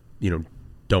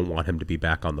 don't want him to be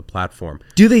back on the platform.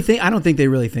 Do they think? I don't think they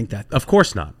really think that. Of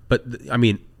course not. But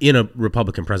in a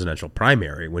Republican presidential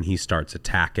primary, when he starts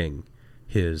attacking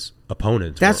his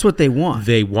opponents, that's what they want.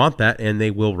 They want that, and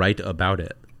they will write about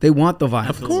it. They want the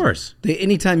violence. Of course.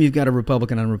 Anytime you've got a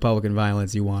Republican on Republican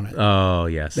violence, you want it. Oh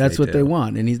yes, that's what they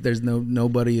want, and there's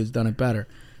nobody who's done it better.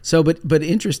 So, but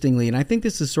interestingly, and I think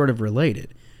this is sort of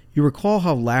related. You recall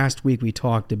how last week we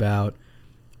talked about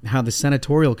how the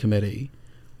senatorial committee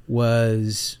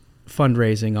was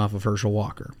fundraising off of Herschel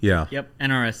Walker. Yeah. Yep.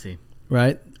 NRSC.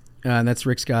 Right? And that's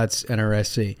Rick Scott's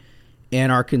NRSC.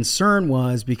 And our concern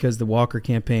was, because the Walker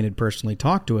campaign had personally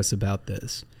talked to us about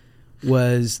this,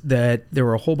 was that there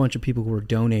were a whole bunch of people who were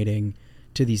donating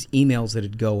to these emails that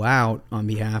would go out on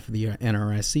behalf of the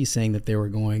NRSC saying that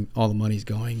all the money's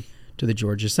going to the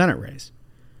Georgia Senate race.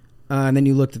 And then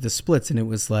you looked at the splits and it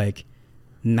was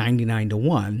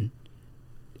 99-1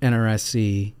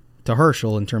 NRSC to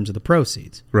Herschel in terms of the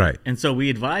proceeds. Right. And so we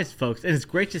advised folks, and it's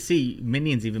great to see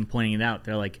Minions even pointing it out.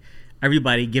 They're like,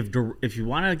 everybody if you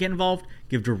want to get involved,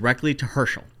 give directly to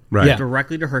Herschel. Right. Yeah.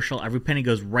 Directly to Herschel. Every penny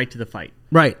goes right to the fight.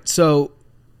 Right. So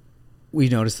we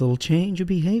noticed a little change of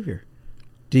behavior.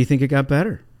 Do you think it got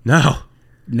better? No.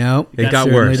 It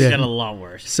got worse. It got a lot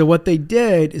worse. So what they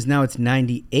did is now it's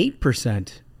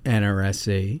 98%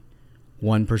 NRSC,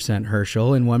 1%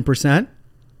 Herschel, and 1%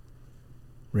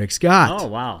 Rick Scott. Oh,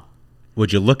 wow.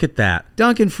 Would you look at that?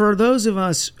 Duncan, for those of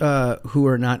us who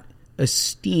are not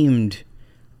esteemed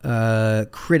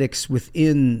critics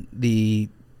within the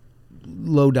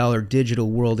low-dollar digital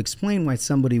world, explain why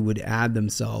somebody would add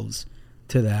themselves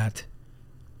to that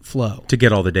flow. To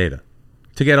get all the data.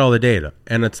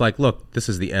 And it's look, this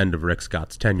is the end of Rick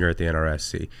Scott's tenure at the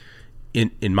NRSC.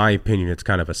 In my opinion, it's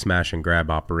kind of a smash and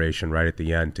grab operation right at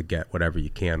the end to get whatever you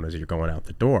can as you're going out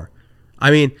the door.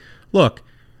 Look,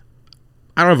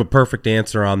 I don't have a perfect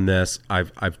answer on this.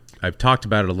 I've talked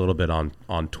about it a little bit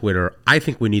on Twitter. I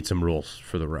think we need some rules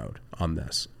for the road on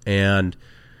this. And,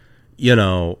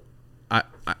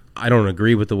 I don't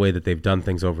agree with the way that they've done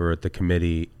things over at the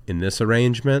committee in this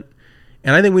arrangement.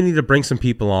 And I think we need to bring some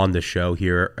people on the show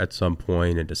here at some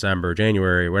point in December,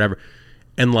 January, or whatever,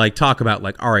 and talk about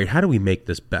all right, how do we make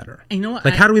this better? And you know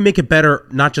what? How do we make it better,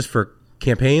 not just for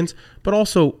campaigns, but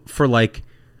also for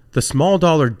the small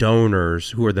dollar donors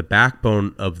who are the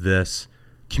backbone of this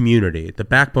community, the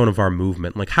backbone of our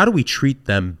movement. How do we treat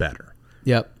them better?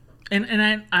 Yep.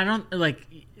 And I don't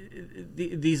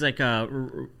these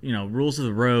rules of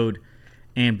the road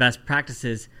and best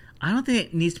practices. I don't think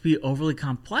it needs to be overly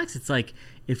complex. It's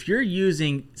if you're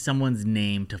using someone's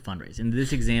name to fundraise. In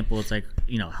this example, it's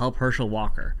help Herschel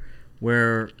Walker,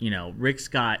 where Rick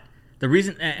Scott. The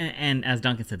reason, and as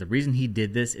Duncan said, the reason he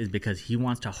did this is because he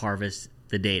wants to harvest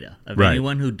the data of right.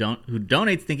 anyone who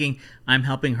donates thinking I'm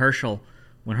helping Herschel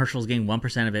when Herschel's getting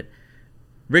 1% of it.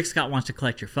 Rick Scott wants to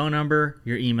collect your phone number,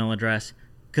 your email address,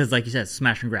 because like you said,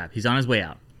 smash and grab. He's on his way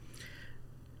out.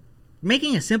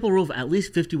 Making a simple rule of at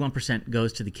least 51%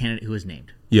 goes to the candidate who is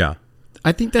named. Yeah.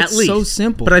 I think that's so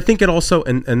simple. But I think it also,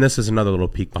 and this is another little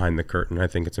peek behind the curtain, I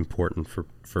think it's important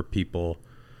for people,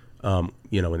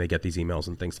 when they get these emails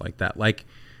and things like that.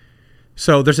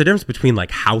 So there's a difference between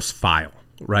house file,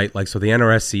 right? So the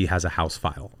NRSC has a house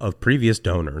file of previous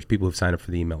donors, people who've signed up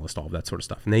for the email list, all of that sort of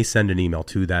stuff. And they send an email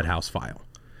to that house file.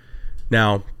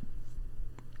 Now,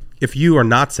 if you are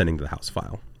not sending to the house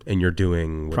file and you're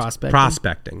doing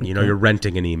prospecting, okay. You're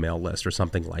renting an email list or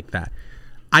something like that,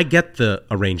 I get the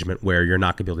arrangement where you're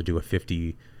not going to be able to do a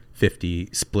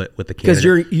 50-50 split with the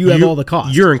candidate. Because you have all the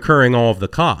costs. You're incurring all of the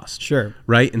costs. Sure.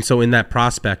 Right? And so in that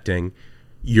prospecting,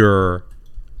 you're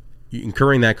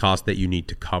incurring that cost that you need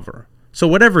to cover. So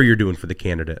whatever you're doing for the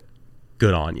candidate,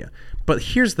 good on you. But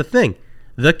here's the thing.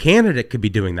 The candidate could be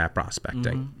doing that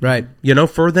prospecting. Mm-hmm. Right.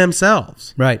 For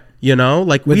themselves. Right. With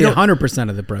 100%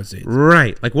 of the proceeds.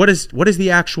 Right. What is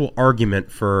the actual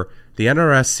argument for the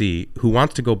NRSC who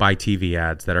wants to go buy TV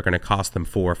ads that are going to cost them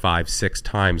 4, 5, 6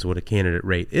 times what a candidate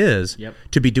rate is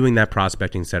to be doing that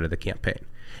prospecting instead of the campaign?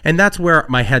 And that's where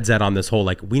my head's at on this whole,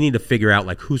 like, we need to figure out,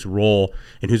 like, whose role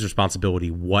and whose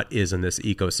responsibility what is in this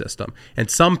ecosystem.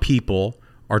 And some people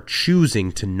are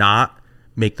choosing to not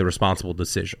make the responsible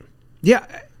decision. Yeah,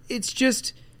 it's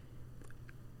just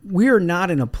we're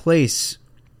not in a place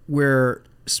where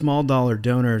small dollar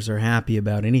donors are happy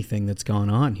about anything that's gone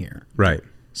on here. Right.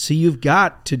 So you've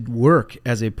got to work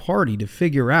as a party to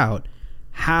figure out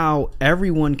how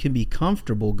everyone can be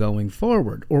comfortable going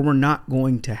forward, or we're not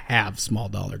going to have small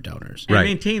dollar donors. And Right.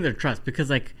 maintain their trust, because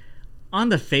like on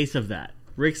the face of that,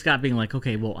 Rick Scott being like,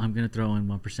 okay, well, I'm going to throw in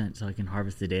 1% so I can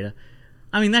harvest the data.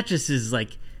 I mean, that just is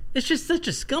like, it's just such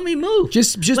a scummy move.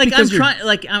 Just like because I'm trying,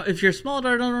 like if you're a small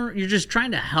dollar donor, you're just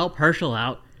trying to help Herschel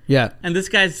out. Yeah. And this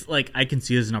guy's like, I can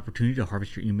see it as an opportunity to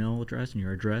harvest your email address and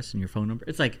your address and your phone number.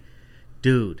 It's like,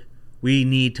 dude, we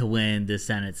need to win this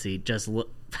Senate seat. Just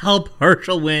help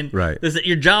Herschel win. Right.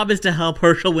 Your job is to help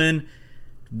Herschel win.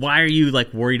 Why are you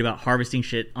like worried about harvesting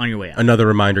shit on your way out? Another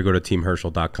reminder, go to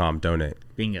teamherschel.com, donate.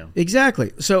 Bingo.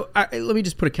 Exactly. So let me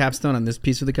just put a capstone on this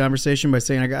piece of the conversation by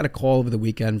saying I got a call over the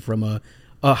weekend from a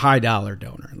high dollar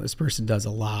donor. This person does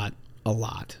a lot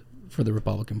for the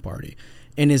Republican Party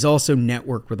and is also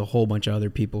networked with a whole bunch of other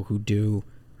people who do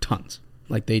tons.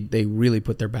 Like they really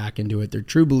put their back into it. They're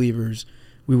true believers.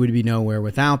 We would be nowhere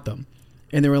without them.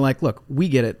 And they were like, look, we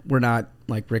get it. We're not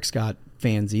like Rick Scott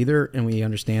fans either. And we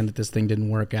understand that this thing didn't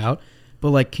work out. But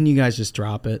like, can you guys just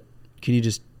drop it? Can you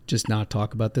just not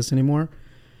talk about this anymore?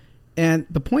 And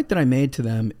the point that I made to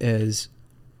them is,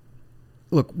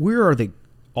 look, we are the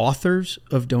authors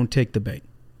of Don't Take the Bait,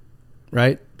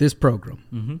 right? This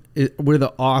program. We're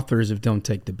the authors of Don't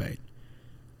Take the Bait.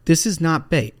 This is not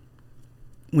bait.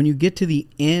 When you get to the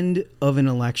end of an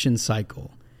election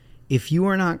cycle, if you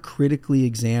are not critically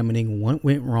examining what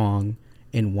went wrong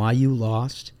and why you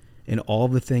lost and all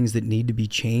the things that need to be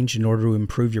changed in order to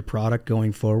improve your product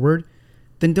going forward,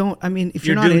 then don't. I mean, if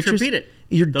you're not doomed interested, to repeat it.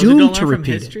 you're Those who don't doomed to learn from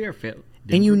repeat history it. are doomed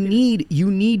And to repeat it.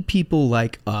 you need people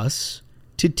like us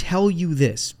to tell you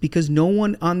this, because no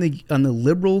one on the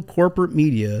liberal corporate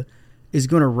media is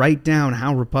going to write down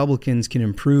how Republicans can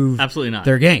improve Absolutely not.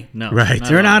 their game. No. Right.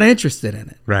 They're at not all. interested in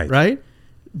it. Right?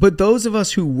 But those of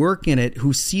us who work in it,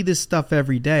 who see this stuff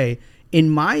every day, in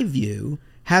my view,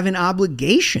 have an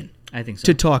obligation I think so.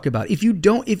 to talk about.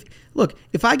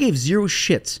 If I gave zero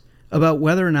shits about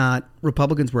whether or not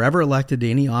Republicans were ever elected to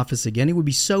any office again, it would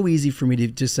be so easy for me to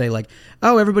just say like,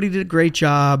 oh, everybody did a great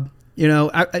job. You know,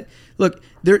 look,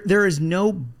 there is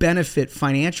no benefit,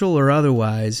 financial or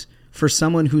otherwise, for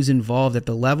someone who's involved at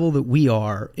the level that we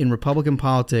are in Republican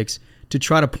politics to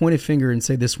try to point a finger and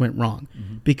say this went wrong.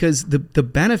 Because the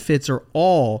benefits are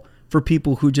all for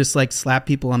people who just like slap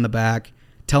people on the back,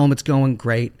 tell them it's going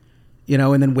great, you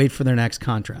know, and then wait for their next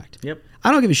contract. Yep.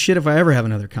 I don't give a shit if I ever have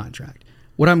another contract.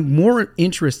 What I'm more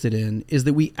interested in is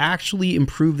that we actually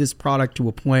improve this product to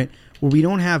a point where we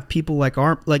don't have people like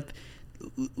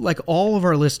all of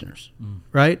our listeners,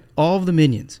 right? All of the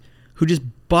minions who just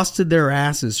busted their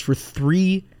asses for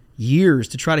 3 years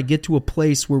to try to get to a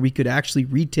place where we could actually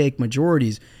retake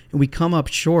majorities, and we come up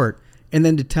short, and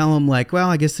then to tell them like, well,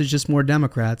 I guess there's just more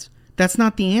Democrats. That's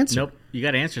not the answer. Nope. You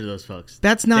got to answer to those folks.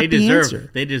 That's not the answer.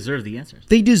 They deserve the answers.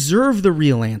 They deserve the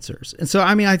real answers. And so,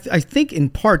 I mean, I think in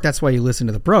part that's why you listen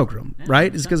to the program,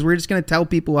 right? It's because we're just going to tell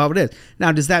people how it is.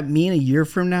 Now, does that mean a year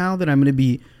from now that I'm going to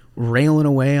be railing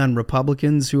away on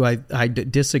Republicans who I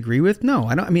disagree with? No,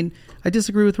 I don't. I mean, I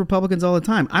disagree with Republicans all the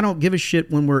time. I don't give a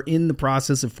shit when we're in the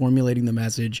process of formulating the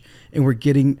message and we're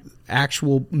getting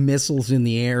actual missiles in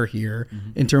the air here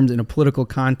in a political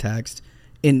context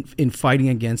in fighting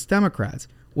against Democrats.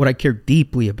 What I care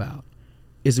deeply about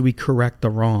is that we correct the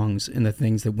wrongs and the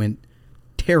things that went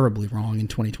terribly wrong in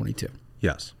 2022.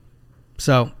 Yes.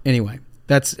 So anyway,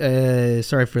 that's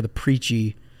sorry for the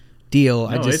preachy deal.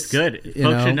 No, it's good.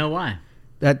 Folks should know why.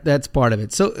 That's part of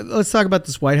it. So let's talk about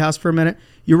this White House for a minute.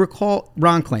 You recall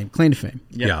Ron claim to fame.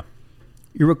 Yep. Yeah.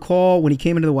 You recall when he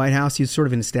came into the White House, he was sort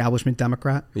of an establishment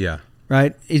Democrat. Yeah.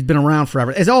 Right? He's been around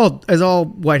forever, as all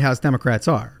White House Democrats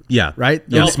are. Yeah. Right?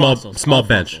 Yeah. All Small fossils.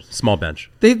 bench.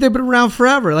 They've been around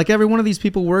forever. Like every one of these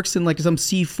people works in like some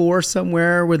C4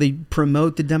 somewhere where they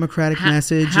promote the Democratic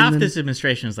message. Half this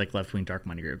administration is like left-wing dark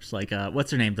money groups. Like,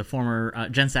 what's her name? The former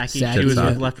Jen Psaki. She was Psaki.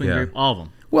 with left-wing Yeah. group. All of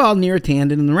them. Well, Neera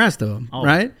Tanden and the rest of them, All of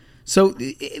right? So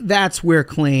that's where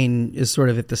Klain is sort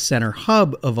of at the center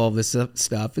hub of all this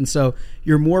stuff. And so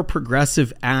your more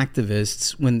progressive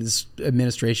activists, when this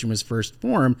administration was first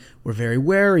formed, were very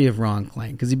wary of Ron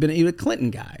Klain because he was a Clinton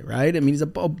guy, right? I mean, he's a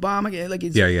Obama guy. Like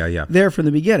he's there from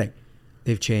the beginning.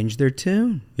 They've changed their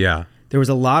tune. Yeah. There was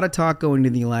a lot of talk going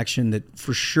into the election that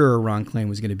for sure Ron Klain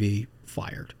was going to be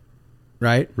fired,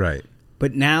 right? Right.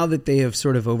 But now that they have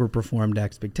sort of overperformed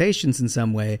expectations in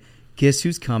some way, guess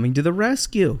who's coming to the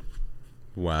rescue?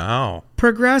 Wow.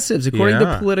 Progressives. According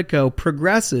to Politico,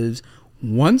 progressives,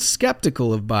 once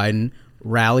skeptical of Biden,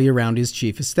 rally around his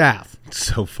chief of staff.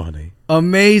 So funny.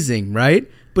 Amazing, right?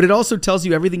 But it also tells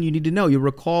you everything you need to know. You'll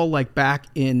recall, like, back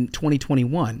in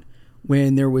 2021,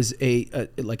 when there was a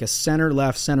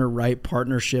center-left, center-right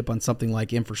partnership on something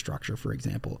like infrastructure, for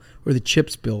example, or the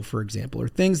CHIPS bill, for example, or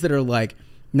things that are like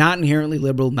not inherently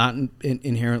liberal, not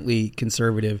inherently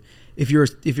conservative. If you're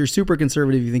super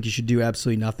conservative, you think you should do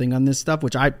absolutely nothing on this stuff,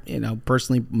 which I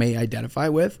personally may identify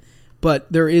with, but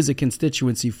there is a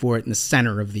constituency for it in the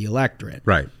center of the electorate.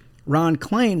 Right. Ron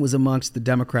Klain was amongst the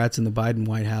Democrats in the Biden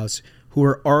White House who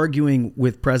are arguing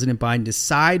with President Biden to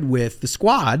side with the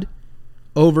squad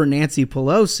over Nancy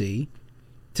Pelosi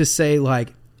to say,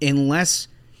 like, unless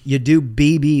you do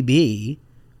BBB,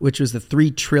 which was the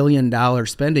 $3 trillion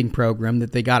spending program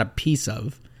that they got a piece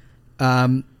of,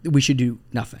 we should do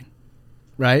nothing,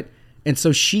 right? And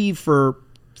so she, for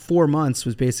 4 months,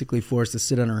 was basically forced to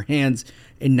sit on her hands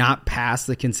and not pass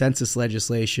the consensus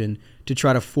legislation to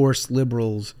try to force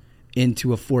liberals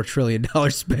into a $4 trillion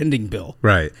spending bill.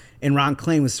 Right. And Ron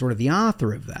Klain was sort of the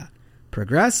author of that.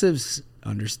 Progressives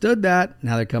understood that.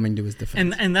 Now they're coming to his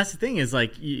defense. And that's the thing is,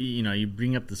 like, you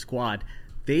bring up the squad.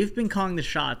 They've been calling the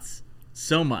shots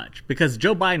so much because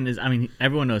Joe Biden is, I mean,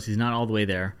 everyone knows he's not all the way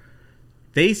there.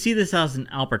 They see this as an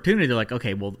opportunity. They're like,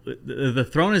 okay, well, the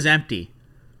throne is empty,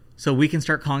 so we can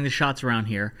start calling the shots around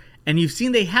here. And you've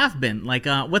seen they have been. Like,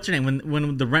 what's her name?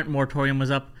 When the rent moratorium was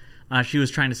up, she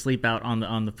was trying to sleep out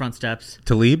on the front steps.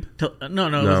 Tlaib? No,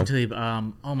 it wasn't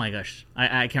Tlaib. Oh my gosh,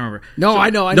 I can't remember. No, I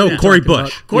know. No, Cory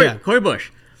Bush. Cory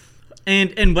Bush.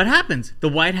 And what happens? The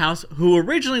White House, who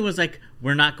originally was like,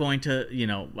 we're not going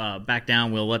to back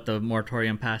down. We'll let the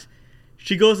moratorium pass.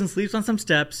 She goes and sleeps on some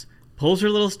steps, pulls her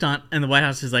little stunt, and the White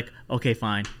House is like, okay,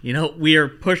 fine. We are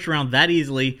pushed around that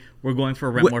easily. We're going for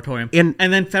a rent moratorium. And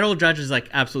then federal judge is like,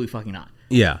 absolutely fucking not.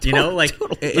 Yeah. Totally.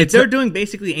 They're doing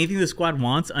basically anything the squad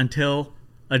wants until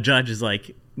a judge is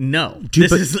like, no,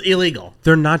 this is illegal.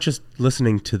 They're not just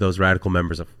listening to those radical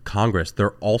members of Congress.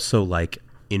 They're also, like,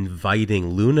 inviting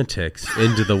lunatics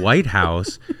into the White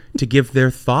House to give their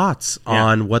thoughts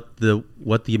on what the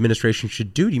administration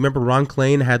should do. Do you remember Ron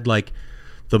Klain had, like,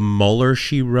 the Mueller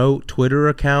she wrote Twitter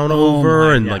account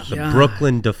and like the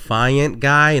Brooklyn Defiant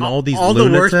guy and all these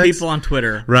lunatics. The worst people on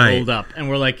Twitter rolled up and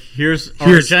we're like, here's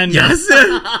our agenda. Yes.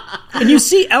 And you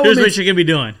see elements. Here's what you're going to be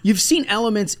doing. You've seen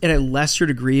elements at a lesser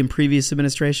degree in previous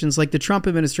administrations. Like the Trump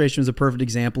administration was a perfect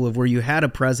example of where you had a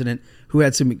president who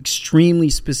had some extremely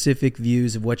specific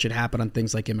views of what should happen on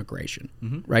things like immigration,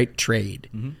 right? Trade,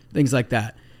 things like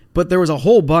that. But there was a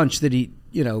whole bunch that he,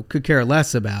 could care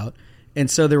less about. And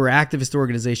so there were activist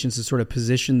organizations that sort of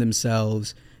positioned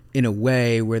themselves in a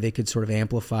way where they could sort of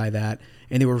amplify that.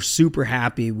 And they were super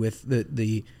happy with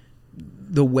the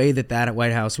way that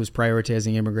White House was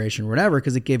prioritizing immigration or whatever,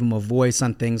 because it gave them a voice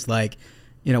on things like,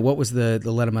 what was the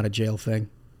let them out of jail thing?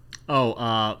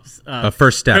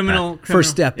 First Step Act. First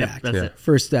Step Act. That's it.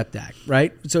 First Step Act,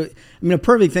 right? So, I mean, a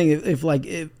perfect thing,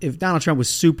 if Donald Trump was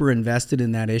super invested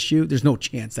in that issue, there's no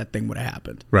chance that thing would have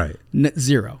happened. Right.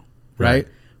 Zero, right?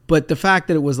 But the fact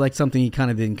that it was like something he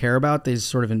kind of didn't care about, they just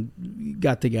sort of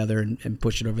got together and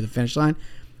pushed it over the finish line.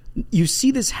 You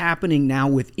see this happening now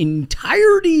with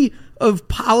entirety of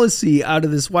policy out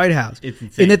of this White House. It's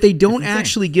insane. And that they don't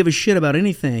actually give a shit about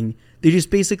anything. They just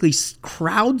basically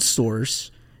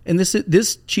crowdsource. And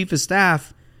this chief of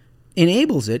staff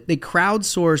enables it. They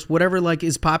crowdsource whatever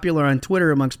is popular on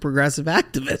Twitter amongst progressive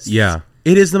activists. Yeah.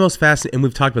 It is the most fascinating, and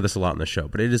we've talked about this a lot on the show,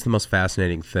 but it is the most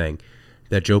fascinating thing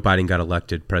that Joe Biden got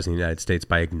elected president of the United States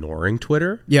by ignoring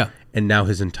Twitter. Yeah. And now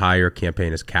his entire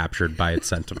campaign is captured by its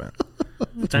sentiment.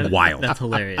 It's wild. That's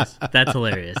hilarious. That's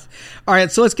hilarious. All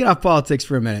right, so let's get off politics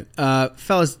for a minute.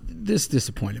 Fellas, this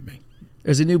disappointed me.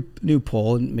 There's a new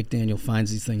poll, and McDaniel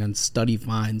finds these things on Study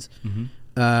Finds,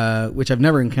 which I've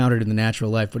never encountered in the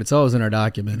natural life, but it's always in our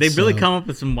documents. They really come up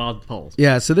with some wild polls.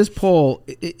 Yeah, so this poll,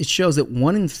 it shows that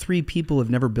 1 in 3 people have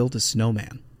never built a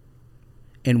snowman,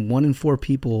 and 1 in 4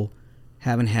 people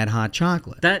haven't had hot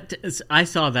chocolate. I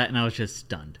saw that and I was just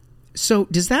stunned. So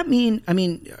does that mean?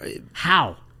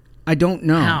 How? I don't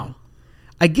know. How?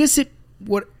 I guess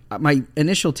what my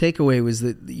initial takeaway was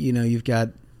that you've got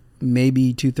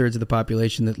maybe 2/3 of the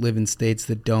population that live in states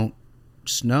that don't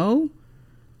snow,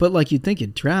 but you'd think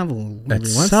you'd travel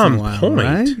every once in a while,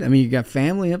 right? I mean, you got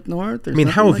family up north.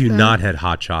 How have you not had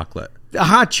hot chocolate? The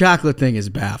hot chocolate thing is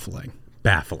baffling.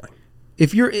 Baffling.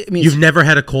 If you've never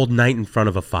had a cold night in front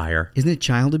of a fire. Isn't it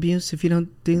child abuse if you don't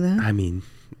do that? I mean,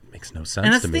 makes no sense.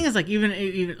 And that's to the me. thing is, like,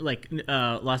 even like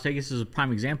Las Vegas is a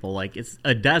prime example. Like, it's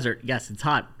a desert. Yes, it's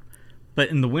hot, but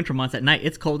in the winter months at night,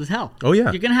 it's cold as hell. Oh,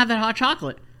 yeah. You're gonna have that hot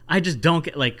chocolate. I just don't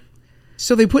get like.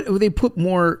 So they put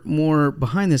more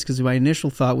behind this because my initial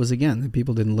thought was, again, that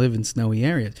people didn't live in snowy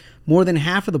areas. More than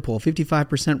half of the poll,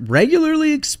 55%,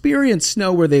 regularly experience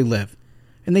snow where they live,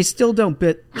 and they still don't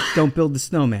build the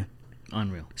snowman.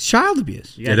 Unreal. It's child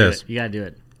abuse. You gotta do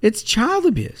it. It's child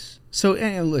abuse. So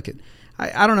look at.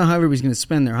 I don't know how everybody's going to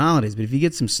spend their holidays, but if you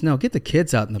get some snow, get the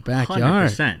kids out in the backyard,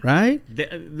 100%. right?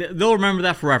 They'll remember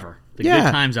that forever. The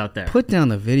good times out there. Put down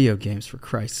the video games, for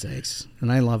Christ's sakes.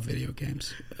 And I love video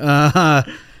games. All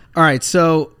right,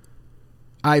 so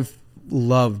I've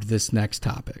loved this next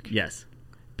topic. Yes.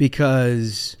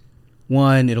 Because,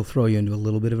 one, it'll throw you into a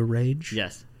little bit of a rage.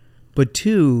 Yes. But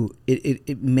two,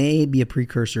 it may be a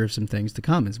precursor of some things to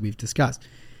come, as we've discussed.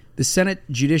 The Senate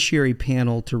Judiciary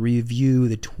Panel to review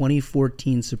the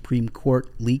 2014 Supreme Court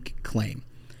leak claim.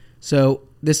 So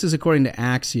this is according to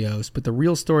Axios, but the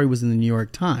real story was in the New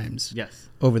York Times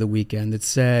over the weekend that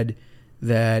said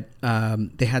that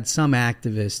they had some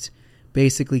activist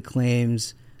basically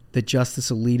claims that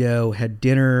Justice Alito had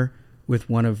dinner with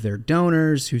one of their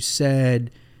donors who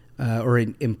said or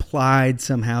implied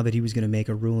somehow that he was going to make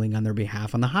a ruling on their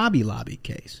behalf on the Hobby Lobby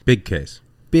case. Big case.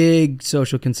 Big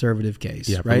social conservative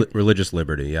case, right? Religious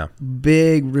liberty, yeah.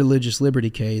 Big religious liberty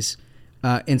case.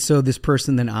 And so this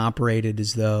person then operated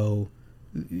as though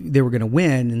they were going to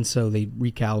win, and so they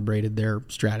recalibrated their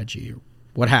strategy or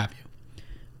what have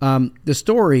you. The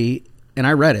story, and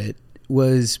I read it,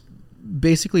 was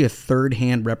basically a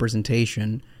third-hand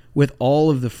representation with all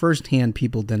of the first-hand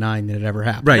people denying that it ever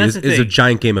happened. Right, it's a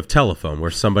giant game of telephone where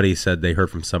somebody said they heard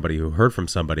from somebody who heard from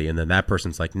somebody, and then that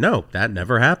person's like, no, that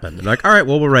never happened. And like, all right,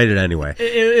 well, we'll write it anyway.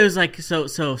 It was like,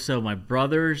 so my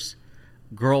brother's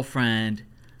girlfriend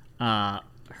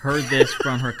heard this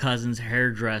from her cousin's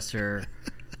hairdresser,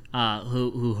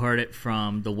 who heard it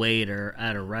from the waiter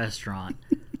at a restaurant.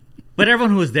 But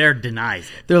everyone who was there denies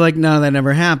it. They're like, no, that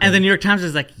never happened. And the New York Times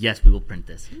is like, yes, we will print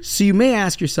this. So you may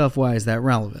ask yourself, why is that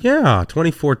relevant? Yeah,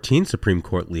 2014 Supreme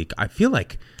Court leak. I feel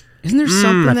like... Isn't there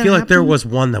something that I feel like there happened? was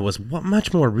one that was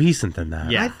much more recent than that.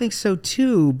 Yeah. I think so,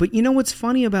 too. But you know what's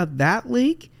funny about that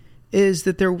leak is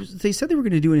that they said they were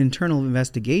going to do an internal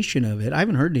investigation of it. I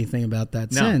haven't heard anything about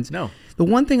that since. No. The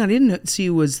one thing I didn't see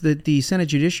was that the Senate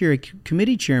Judiciary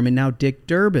Committee Chairman, now Dick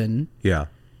Durbin... Yeah.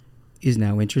 is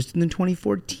now interested in the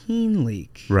 2014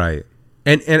 leak. Right.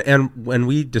 And when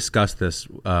we discussed this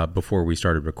before we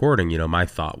started recording, my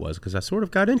thought was, because I sort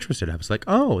of got interested, I was like,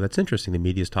 oh, that's interesting. The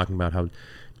media's talking about how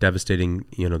devastating,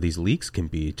 these leaks can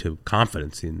be to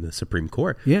confidence in the Supreme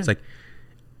Court. Yeah. It's like,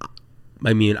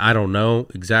 I mean, I don't know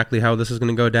exactly how this is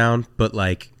going to go down, but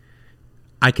like,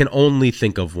 I can only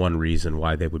think of one reason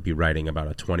why they would be writing about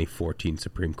a 2014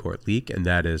 Supreme Court leak, and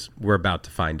that is we're about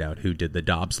to find out who did the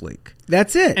Dobbs leak.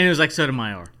 That's it. And it was like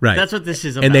Sotomayor. Right. That's what this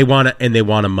is about. And they want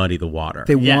to muddy the water.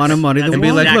 They want to muddy the water. And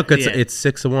be like, look, Exactly it's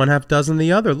 6 of one, half dozen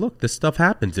the other. Look, this stuff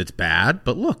happens. It's bad,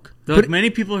 but look. Though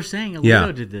many people are saying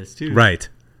Alito did this too. Right.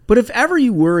 But if ever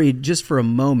you worried just for a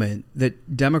moment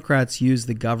that Democrats use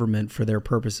the government for their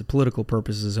political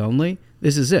purposes only,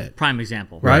 this is it. Prime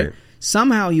example. Right?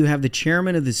 Somehow you have the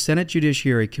chairman of the Senate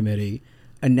Judiciary Committee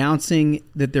announcing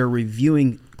that they're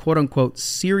reviewing, quote-unquote,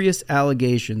 serious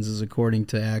allegations, as according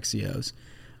to Axios,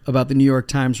 about the New York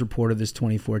Times report of this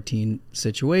 2014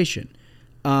 situation.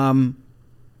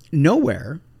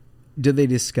 Nowhere do they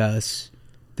discuss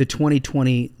the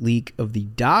 2020 leak of the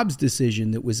Dobbs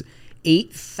decision that was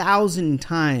 8,000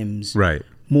 times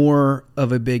more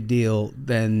of a big deal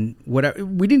than whatever.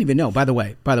 We didn't even know. By the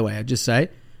way, I just say,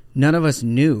 none of us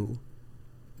knew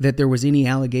that there was any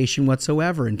allegation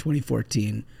whatsoever in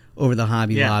 2014 over the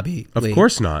Hobby Lobby leak. Of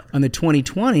course not. On the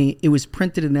 2020, it was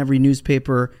printed in every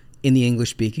newspaper in the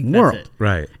English-speaking world. It.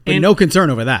 Right. But no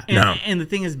concern over that. And the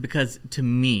thing is, because to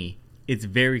me, it's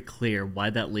very clear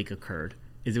why that leak occurred.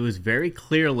 Is it was very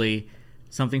clearly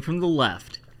something from the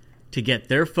left to get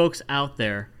their folks out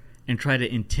there and try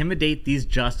to intimidate these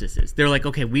justices. They're like,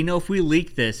 okay, we know if we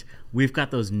leak this, we've got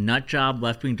those nut job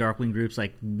left-wing, dark-wing groups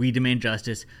like We Demand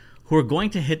Justice who are going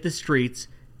to hit the streets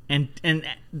and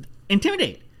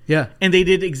intimidate. Yeah. And they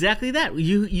did exactly that.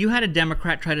 You had a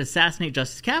Democrat try to assassinate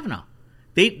Justice Kavanaugh.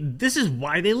 This is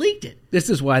why they leaked it. This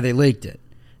is why they leaked it.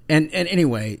 And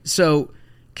anyway, so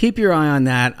keep your eye on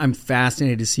that. I'm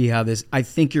fascinated to see how this... I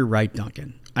think you're right,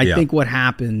 Duncan. I think what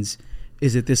happens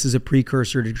is that this is a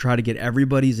precursor to try to get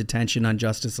everybody's attention on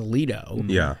Justice Alito.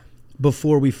 Yeah.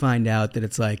 Before we find out that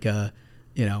it's like a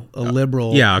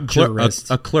liberal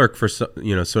a clerk for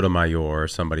Sotomayor or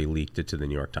somebody leaked it to the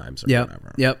New York Times or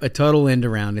whatever. Yep, a total end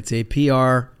around. It's a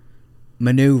PR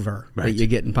maneuver that Right. you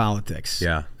get in politics.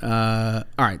 Yeah.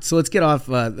 All right, so let's get off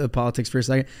the politics for a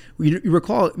second. You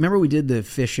recall? Remember we did the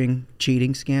fishing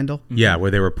cheating scandal? Yeah,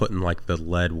 where they were putting like the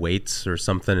lead weights or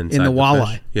something inside In the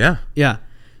walleye. fish. Yeah. Yeah.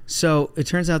 So it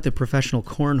turns out that professional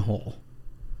cornhole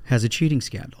has a cheating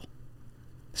scandal.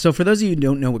 So for those of you who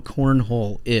don't know what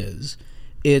cornhole is,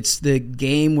 it's the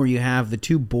game where you have the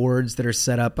two boards that are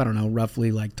set up, I don't know,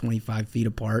 roughly like 25 feet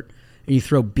apart, and you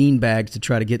throw bean bags to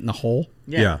try to get in the hole.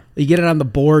 Yeah. You get it on the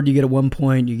board, you get 1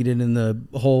 point. You get it in the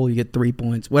hole, you get 3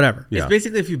 points, whatever. Yeah. It's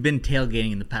basically if you've been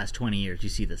tailgating in the past 20 years, you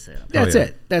see this setup. That's yeah.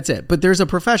 it. That's it. But there's a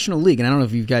professional league, and I don't know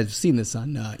if you guys have seen this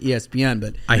on ESPN,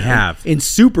 but I have. In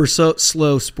super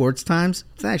slow sports times,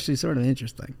 it's actually sort of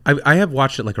interesting. I have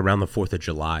watched it like around the 4th of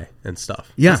July and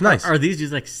stuff. Yeah. It's nice. Are these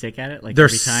dudes like sick at it? Like They're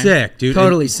every time? sick, dude.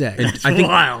 Totally sick. That's I think,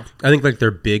 wild. I think like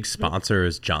their big sponsor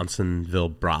is Johnsonville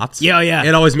Brats. Yeah, yeah.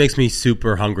 It always makes me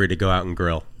super hungry to go out and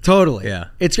grill. Totally. Yeah.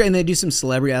 It's great. And they do some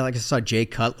celebrity. I saw Jay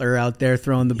Cutler out there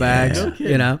throwing the bags,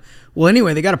 you know. Well,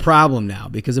 anyway, they got a problem now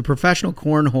because a professional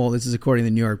cornhole, this is according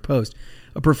to the New York Post,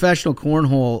 a professional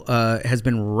cornhole has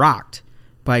been rocked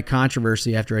by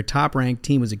controversy after a top-ranked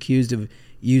team was accused of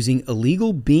using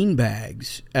illegal bean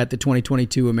bags at the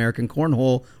 2022 American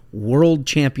Cornhole World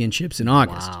Championships in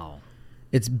August. Wow.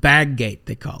 It's Baggate,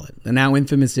 they call it. The now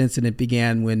infamous incident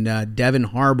began when Devin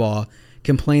Harbaugh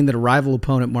complained that a rival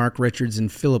opponent, Mark Richards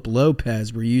and Philip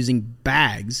Lopez, were using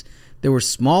bags that were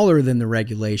smaller than the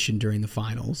regulation during the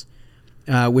finals,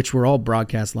 which were all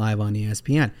broadcast live on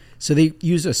ESPN. So they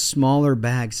used a smaller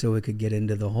bag so it could get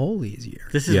into the hole easier.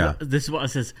 This is what it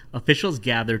says. Officials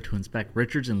gathered to inspect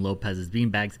Richards and Lopez's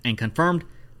beanbags and confirmed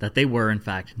that they were, in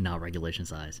fact, not regulation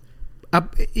size.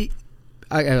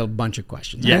 I have a bunch of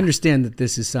questions. Yeah. I understand that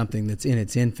this is something that's in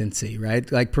its infancy,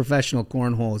 right? Like professional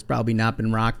cornhole has probably not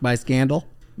been rocked by scandal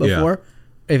before.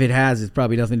 Yeah. If it has, it's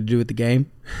probably nothing to do with the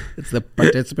game. It's the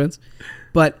participants.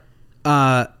 But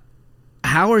how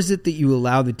is it that you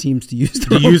allow the teams to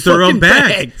use their own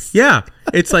bags? Yeah.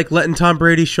 It's like letting Tom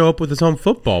Brady show up with his own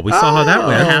football. We saw how that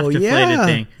went. Half deflated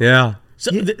thing. Yeah.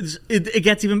 So it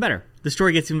gets even better. The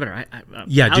story gets even better.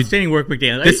 Outstanding work,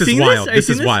 McDaniel. This is wild. This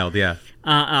is wild, yeah.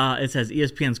 It says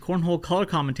ESPN's cornhole color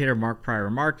commentator Mark Pryor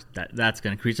remarked that that's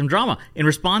going to create some drama. In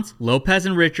response, Lopez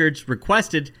and Richards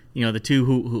requested, the two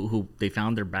who they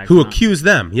found their bags. Who accused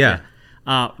them, yeah.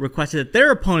 Requested that their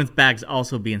opponent's bags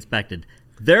also be inspected.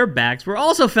 Their bags were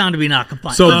also found to be not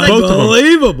compliant. So both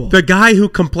unbelievable. Of them. The guy who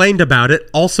complained about it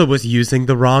also was using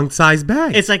the wrong size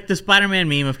bag. It's like the Spider-Man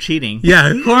meme of cheating.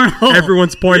 Yeah. Cornhole.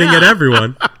 Everyone's pointing at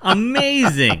everyone.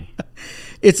 Amazing.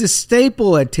 It's a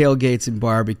staple at tailgates and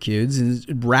barbecues, and it's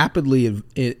rapidly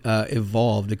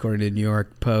evolved, according to the New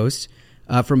York Post,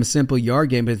 from a simple yard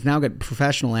game, but it's now got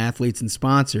professional athletes and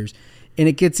sponsors, and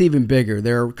it gets even bigger.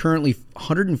 There are currently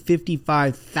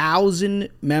 155,000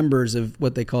 members of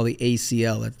what they call the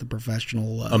ACL. That's the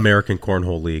Professional American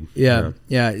Cornhole League. Yeah,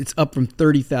 it's up from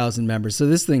 30,000 members. So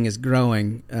this thing is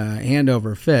growing hand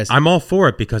over fist. I'm all for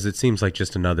it because it seems like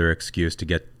just another excuse to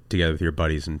get together with your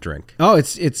buddies and drink. Oh,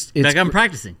 it's like I'm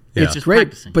practicing. Yeah. It's just great,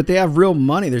 practicing. but they have real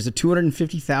money. There's a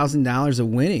 $250,000 of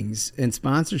winnings and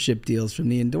sponsorship deals from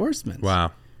the endorsements.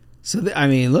 Wow. So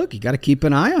look, you got to keep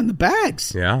an eye on the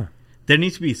bags. Yeah. There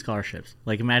needs to be scholarships.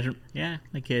 Like imagine,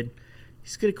 my kid,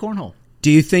 he's good at cornhole.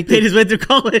 Do you think Paid his way through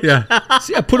college. Yeah.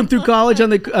 See, I put him through college on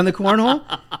the cornhole?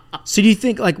 So do you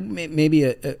think like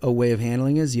maybe a way of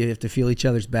handling is you have to feel each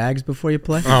other's bags before you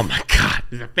play? Oh my God.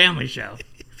 It's a family show.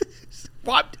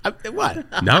 What?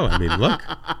 No, look,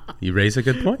 you raise a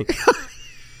good point.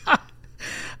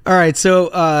 All right,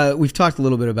 so we've talked a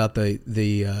little bit about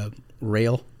the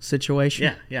rail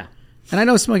situation. Yeah. And I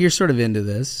know, Smug, you're sort of into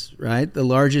this, right? The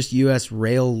largest U.S.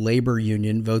 rail labor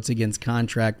union votes against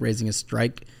contract, raising a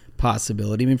strike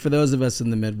possibility. I mean, for those of us in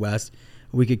the Midwest,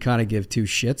 we could kind of give two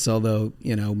shits, although,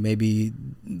 maybe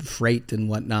freight and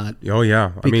whatnot Oh,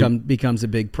 yeah. becomes a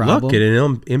big problem. Look,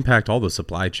 it'll impact all the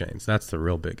supply chains. That's the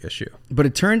real big issue. But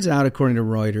it turns out, according to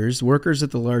Reuters, workers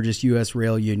at the largest U.S.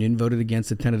 rail union voted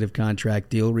against a tentative contract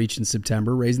deal reached in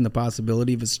September, raising the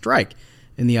possibility of a strike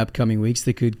in the upcoming weeks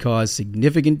that could cause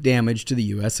significant damage to the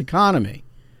U.S. economy.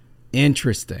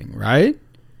 Interesting, right?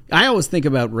 I always think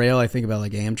about rail, I think about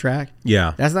like Amtrak.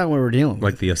 Yeah. That's not what we're dealing with.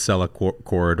 Like the Acela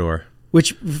corridor.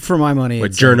 Which, for my money,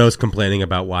 Like journos complaining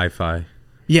about Wi-Fi.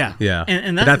 Yeah. Yeah.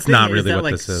 And But that's the thing, not is really that,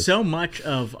 what this is. So much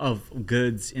of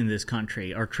goods in this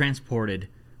country are transported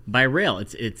by rail.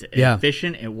 It's Yeah.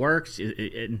 efficient. It works.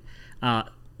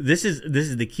 This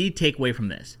is the key takeaway from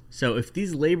this. So if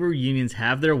these labor unions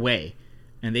have their way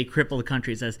and they cripple the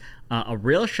country, it says a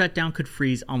rail shutdown could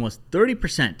freeze almost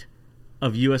 30%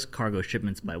 of U.S. cargo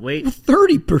shipments by weight.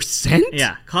 30%?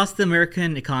 Yeah, cost the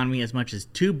American economy as much as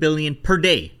 $2 billion per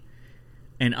day,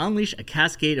 and unleash a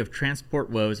cascade of transport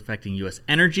woes affecting U.S.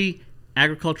 energy,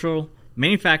 agricultural,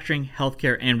 manufacturing,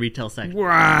 healthcare, and retail sectors.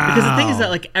 Wow. Because the thing is that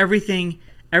like everything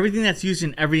that's used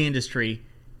in every industry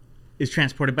is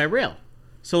transported by rail.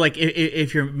 So like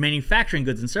if you're manufacturing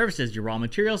goods and services, your raw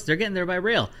materials, they're getting there by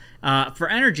rail. For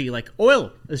energy, like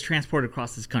oil is transported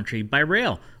across this country by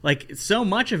rail. Like so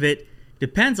much of it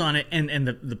depends on it. And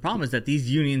the problem is that these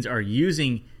unions are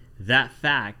using that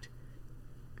fact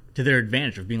to their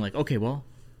advantage of being like, okay, well,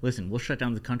 listen, we'll shut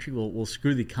down the country. We'll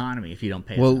screw the economy if you don't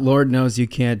pay us. Well, enough. Lord knows you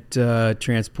can't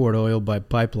transport oil by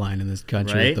pipeline in this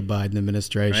country with the Biden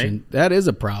administration. Right? That is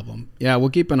a problem. Yeah, we'll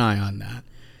keep an eye on that.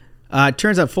 It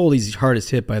turns out Foldy's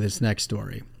hardest hit by this next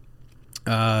story.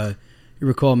 You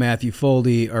recall Matthew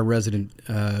Foldy, our resident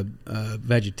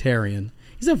vegetarian.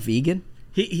 He's a vegan.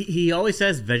 He always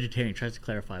says vegetarian. Tries to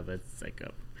clarify, but it's like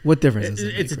what difference does it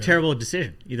make? It's a terrible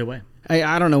decision either way.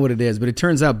 I don't know what it is, but it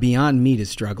turns out Beyond Meat is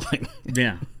struggling.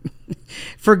 Yeah.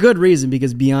 For good reason,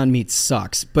 because Beyond Meat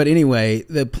sucks. But anyway,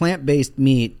 the plant-based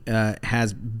meat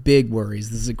has big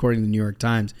worries. This is according to the New York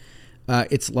Times.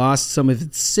 It's lost some of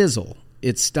its sizzle.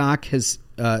 Its stock has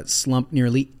slumped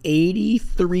nearly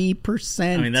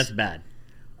 83%. I mean, that's bad.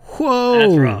 Whoa.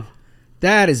 That's rough.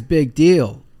 That is big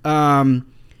deal.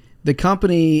 The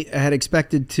company had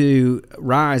expected to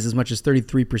rise as much as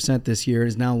 33% this year. It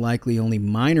is now likely only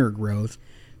minor growth.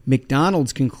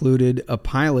 McDonald's concluded a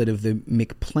pilot of the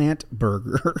McPlant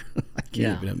burger. I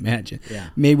can't even imagine. Yeah.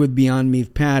 Made with Beyond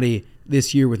Meat patty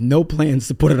this year with no plans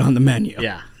to put it on the menu.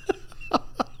 Yeah.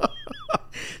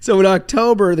 So in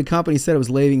October, the company said it was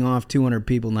laying off 200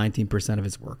 people, 19% of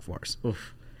its workforce.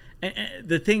 Oof. And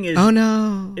the thing is,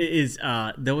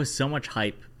 there was so much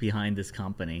hype behind this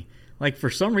company. Like,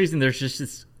 for some reason, there's just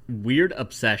this weird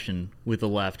obsession with the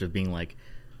left of being like,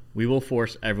 we will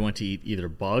force everyone to eat either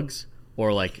bugs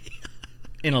or, like,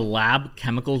 in a lab,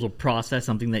 chemicals will process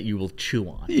something that you will chew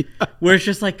on. Yeah. Where it's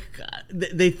just like,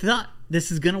 they thought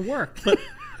this is going to work. But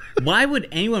why would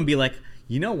anyone be like,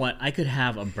 you know what, I could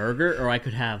have a burger or I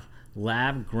could have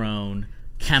lab-grown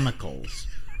chemicals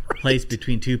placed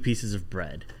between two pieces of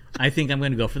bread. I think I'm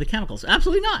going to go for the chemicals.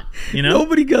 Absolutely not. You know,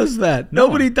 nobody does that.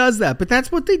 Nobody does that. But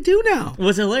that's what they do now.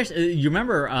 What's hilarious? You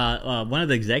remember one of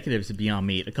the executives at Beyond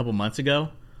Meat a couple months ago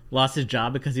lost his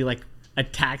job because he like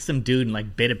attacked some dude and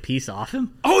like bit a pice off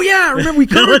him. Oh yeah, I remember we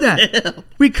covered that.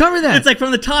 We covered that. It's like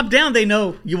from the top down, they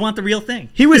know you want the real thing.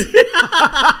 He was.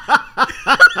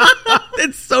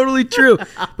 It's totally true.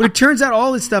 But it turns out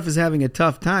all this stuff is having a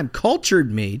tough time.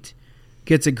 Cultured meat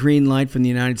gets a green light from the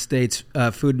United States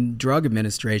Food and Drug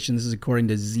Administration. This is according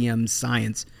to ZM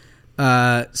Science.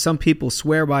 Some people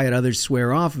swear by it, others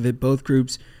swear off of it. Both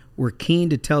groups were keen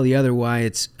to tell the other why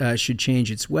it should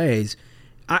change its ways.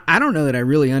 I don't know that I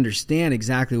really understand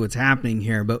exactly what's happening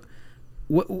here, but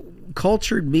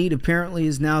cultured meat apparently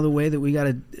is now the way that we got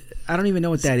to... I don't even know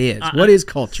what that is. What is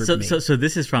cultured meat? So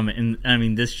this is from... And I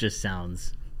mean, this just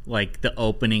sounds like the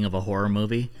opening of a horror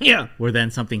movie. Yeah. Where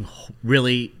then something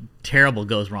really terrible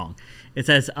goes wrong. It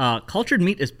says, cultured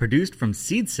meat is produced from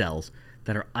seed cells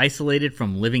that are isolated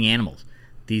from living animals.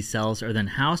 These cells are then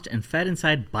housed and fed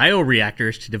inside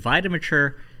bioreactors to divide and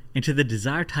mature into the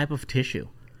desired type of tissue.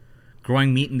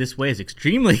 Growing meat in this way is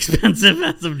extremely expensive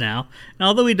as of now. And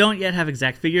although we don't yet have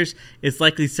exact figures, it's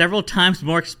likely several times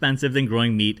more expensive than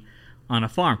growing meat on a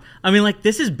farm. I mean, like,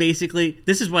 this is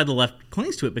why the left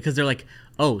clings to it, because they're like,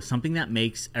 oh, something that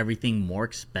makes everything more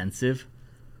expensive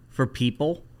for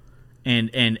people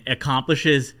and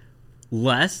accomplishes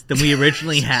less than we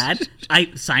originally had.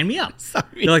 Sign me up.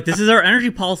 They're like, this is our energy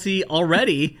policy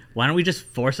already. Why don't we just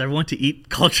force everyone to eat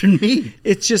cultured meat?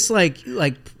 It's just like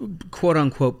quote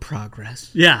unquote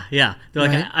progress. Yeah. They're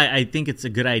like, right? I think it's a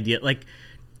good idea. Like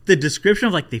the description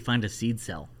of like they find a seed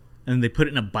cell and they put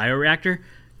it in a bioreactor.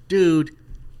 Dude,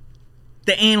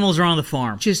 the animals are on the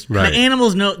farm. The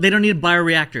animals know they don't need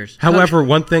bioreactors. However,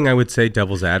 one thing I would say,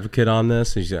 devil's advocate on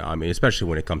this is, I mean, especially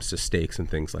when it comes to steaks and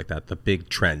things like that, the big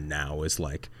trend now is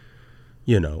like,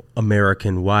 you know,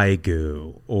 American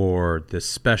Wagyu or the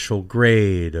special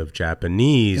grade of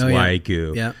Japanese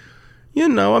Wagyu. Yeah. You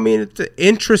know, I mean, it's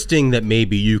interesting that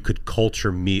maybe you could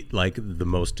culture meat like the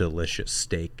most delicious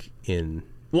steak in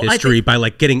history by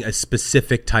like getting a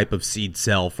specific type of seed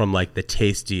cell from like the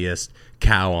tastiest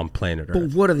cow on planet Earth.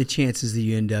 But what are the chances that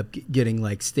you end up getting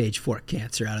like stage 4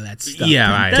 cancer out of that stuff? Yeah,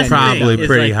 right. Probably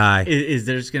pretty high. Is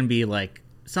there's going to be like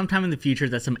sometime in the future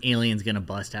that some alien's going to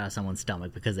bust out of someone's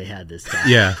stomach because they had this stuff?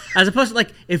 Yeah. As opposed to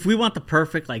like if we want the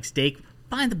perfect like steak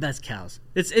find the best cows.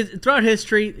 It's throughout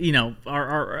history, you know,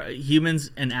 our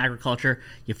humans and agriculture,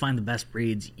 you find the best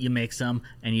breeds, you mix them,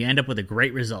 and you end up with a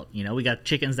great result. You know, we got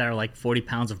chickens that are like 40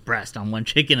 pounds of breast on one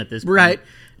chicken at this point. Right.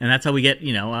 And that's how we get,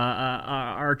 you know,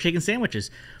 our chicken sandwiches.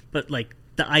 But, like,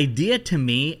 the idea to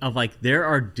me of, like, there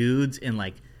are dudes in,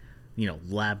 like, you know,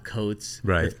 lab coats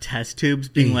with test tubes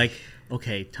being like,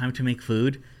 okay, time to make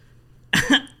food.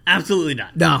 Absolutely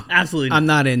not. No, absolutely not. I'm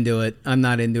not into it.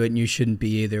 And you shouldn't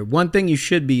be either. One thing you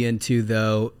should be into,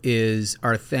 though, is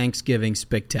our Thanksgiving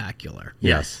Spectacular.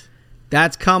 Yes.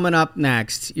 That's coming up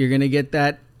next. You're going to get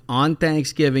that on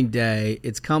Thanksgiving Day.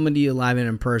 It's coming to you live and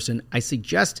in person. I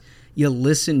suggest you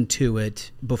listen to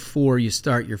it before you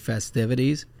start your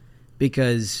festivities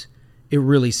because it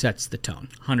really sets the tone.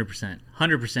 100%.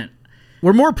 100%.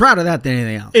 We're more proud of that than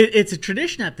anything else. It's a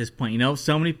tradition at this point. You know,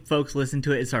 so many folks listen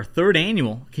to it. It's our third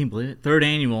annual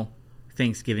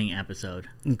Thanksgiving episode.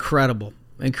 Incredible.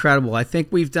 I think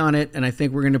we've done it, and I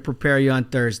think we're going to prepare you on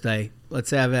Thursday.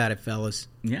 Let's have at it, fellas.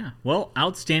 Yeah. Well,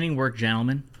 outstanding work,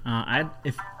 gentlemen.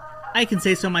 If I can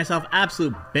say so myself,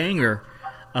 absolute banger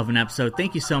of an episode.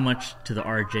 Thank you so much to the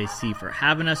RJC for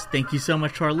having us. Thank you so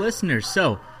much to our listeners.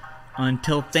 So,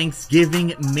 until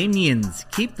Thanksgiving, minions,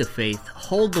 keep the faith,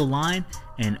 hold the line,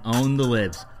 and own the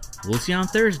libs. We'll see you on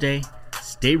Thursday.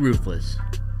 Stay ruthless.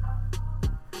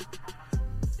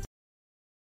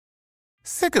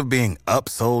 Sick of being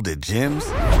upsold at gyms?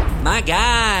 My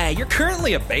guy, you're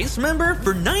currently a base member.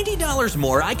 For $90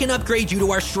 more, I can upgrade you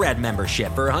to our Shred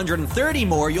membership. For $130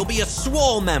 more, you'll be a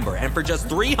Swole member. And for just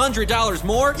 $300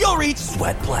 more, you'll reach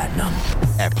Sweat Platinum.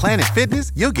 At Planet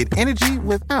Fitness, you'll get energy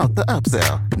without the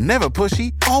upsell. Never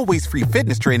pushy, always free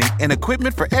fitness training and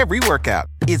equipment for every workout.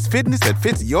 It's fitness that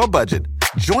fits your budget.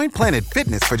 Join Planet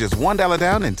Fitness for just $1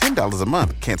 down and $10 a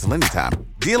month. Cancel anytime.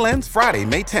 Deal ends Friday,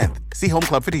 May 10th. See Home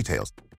Club for details.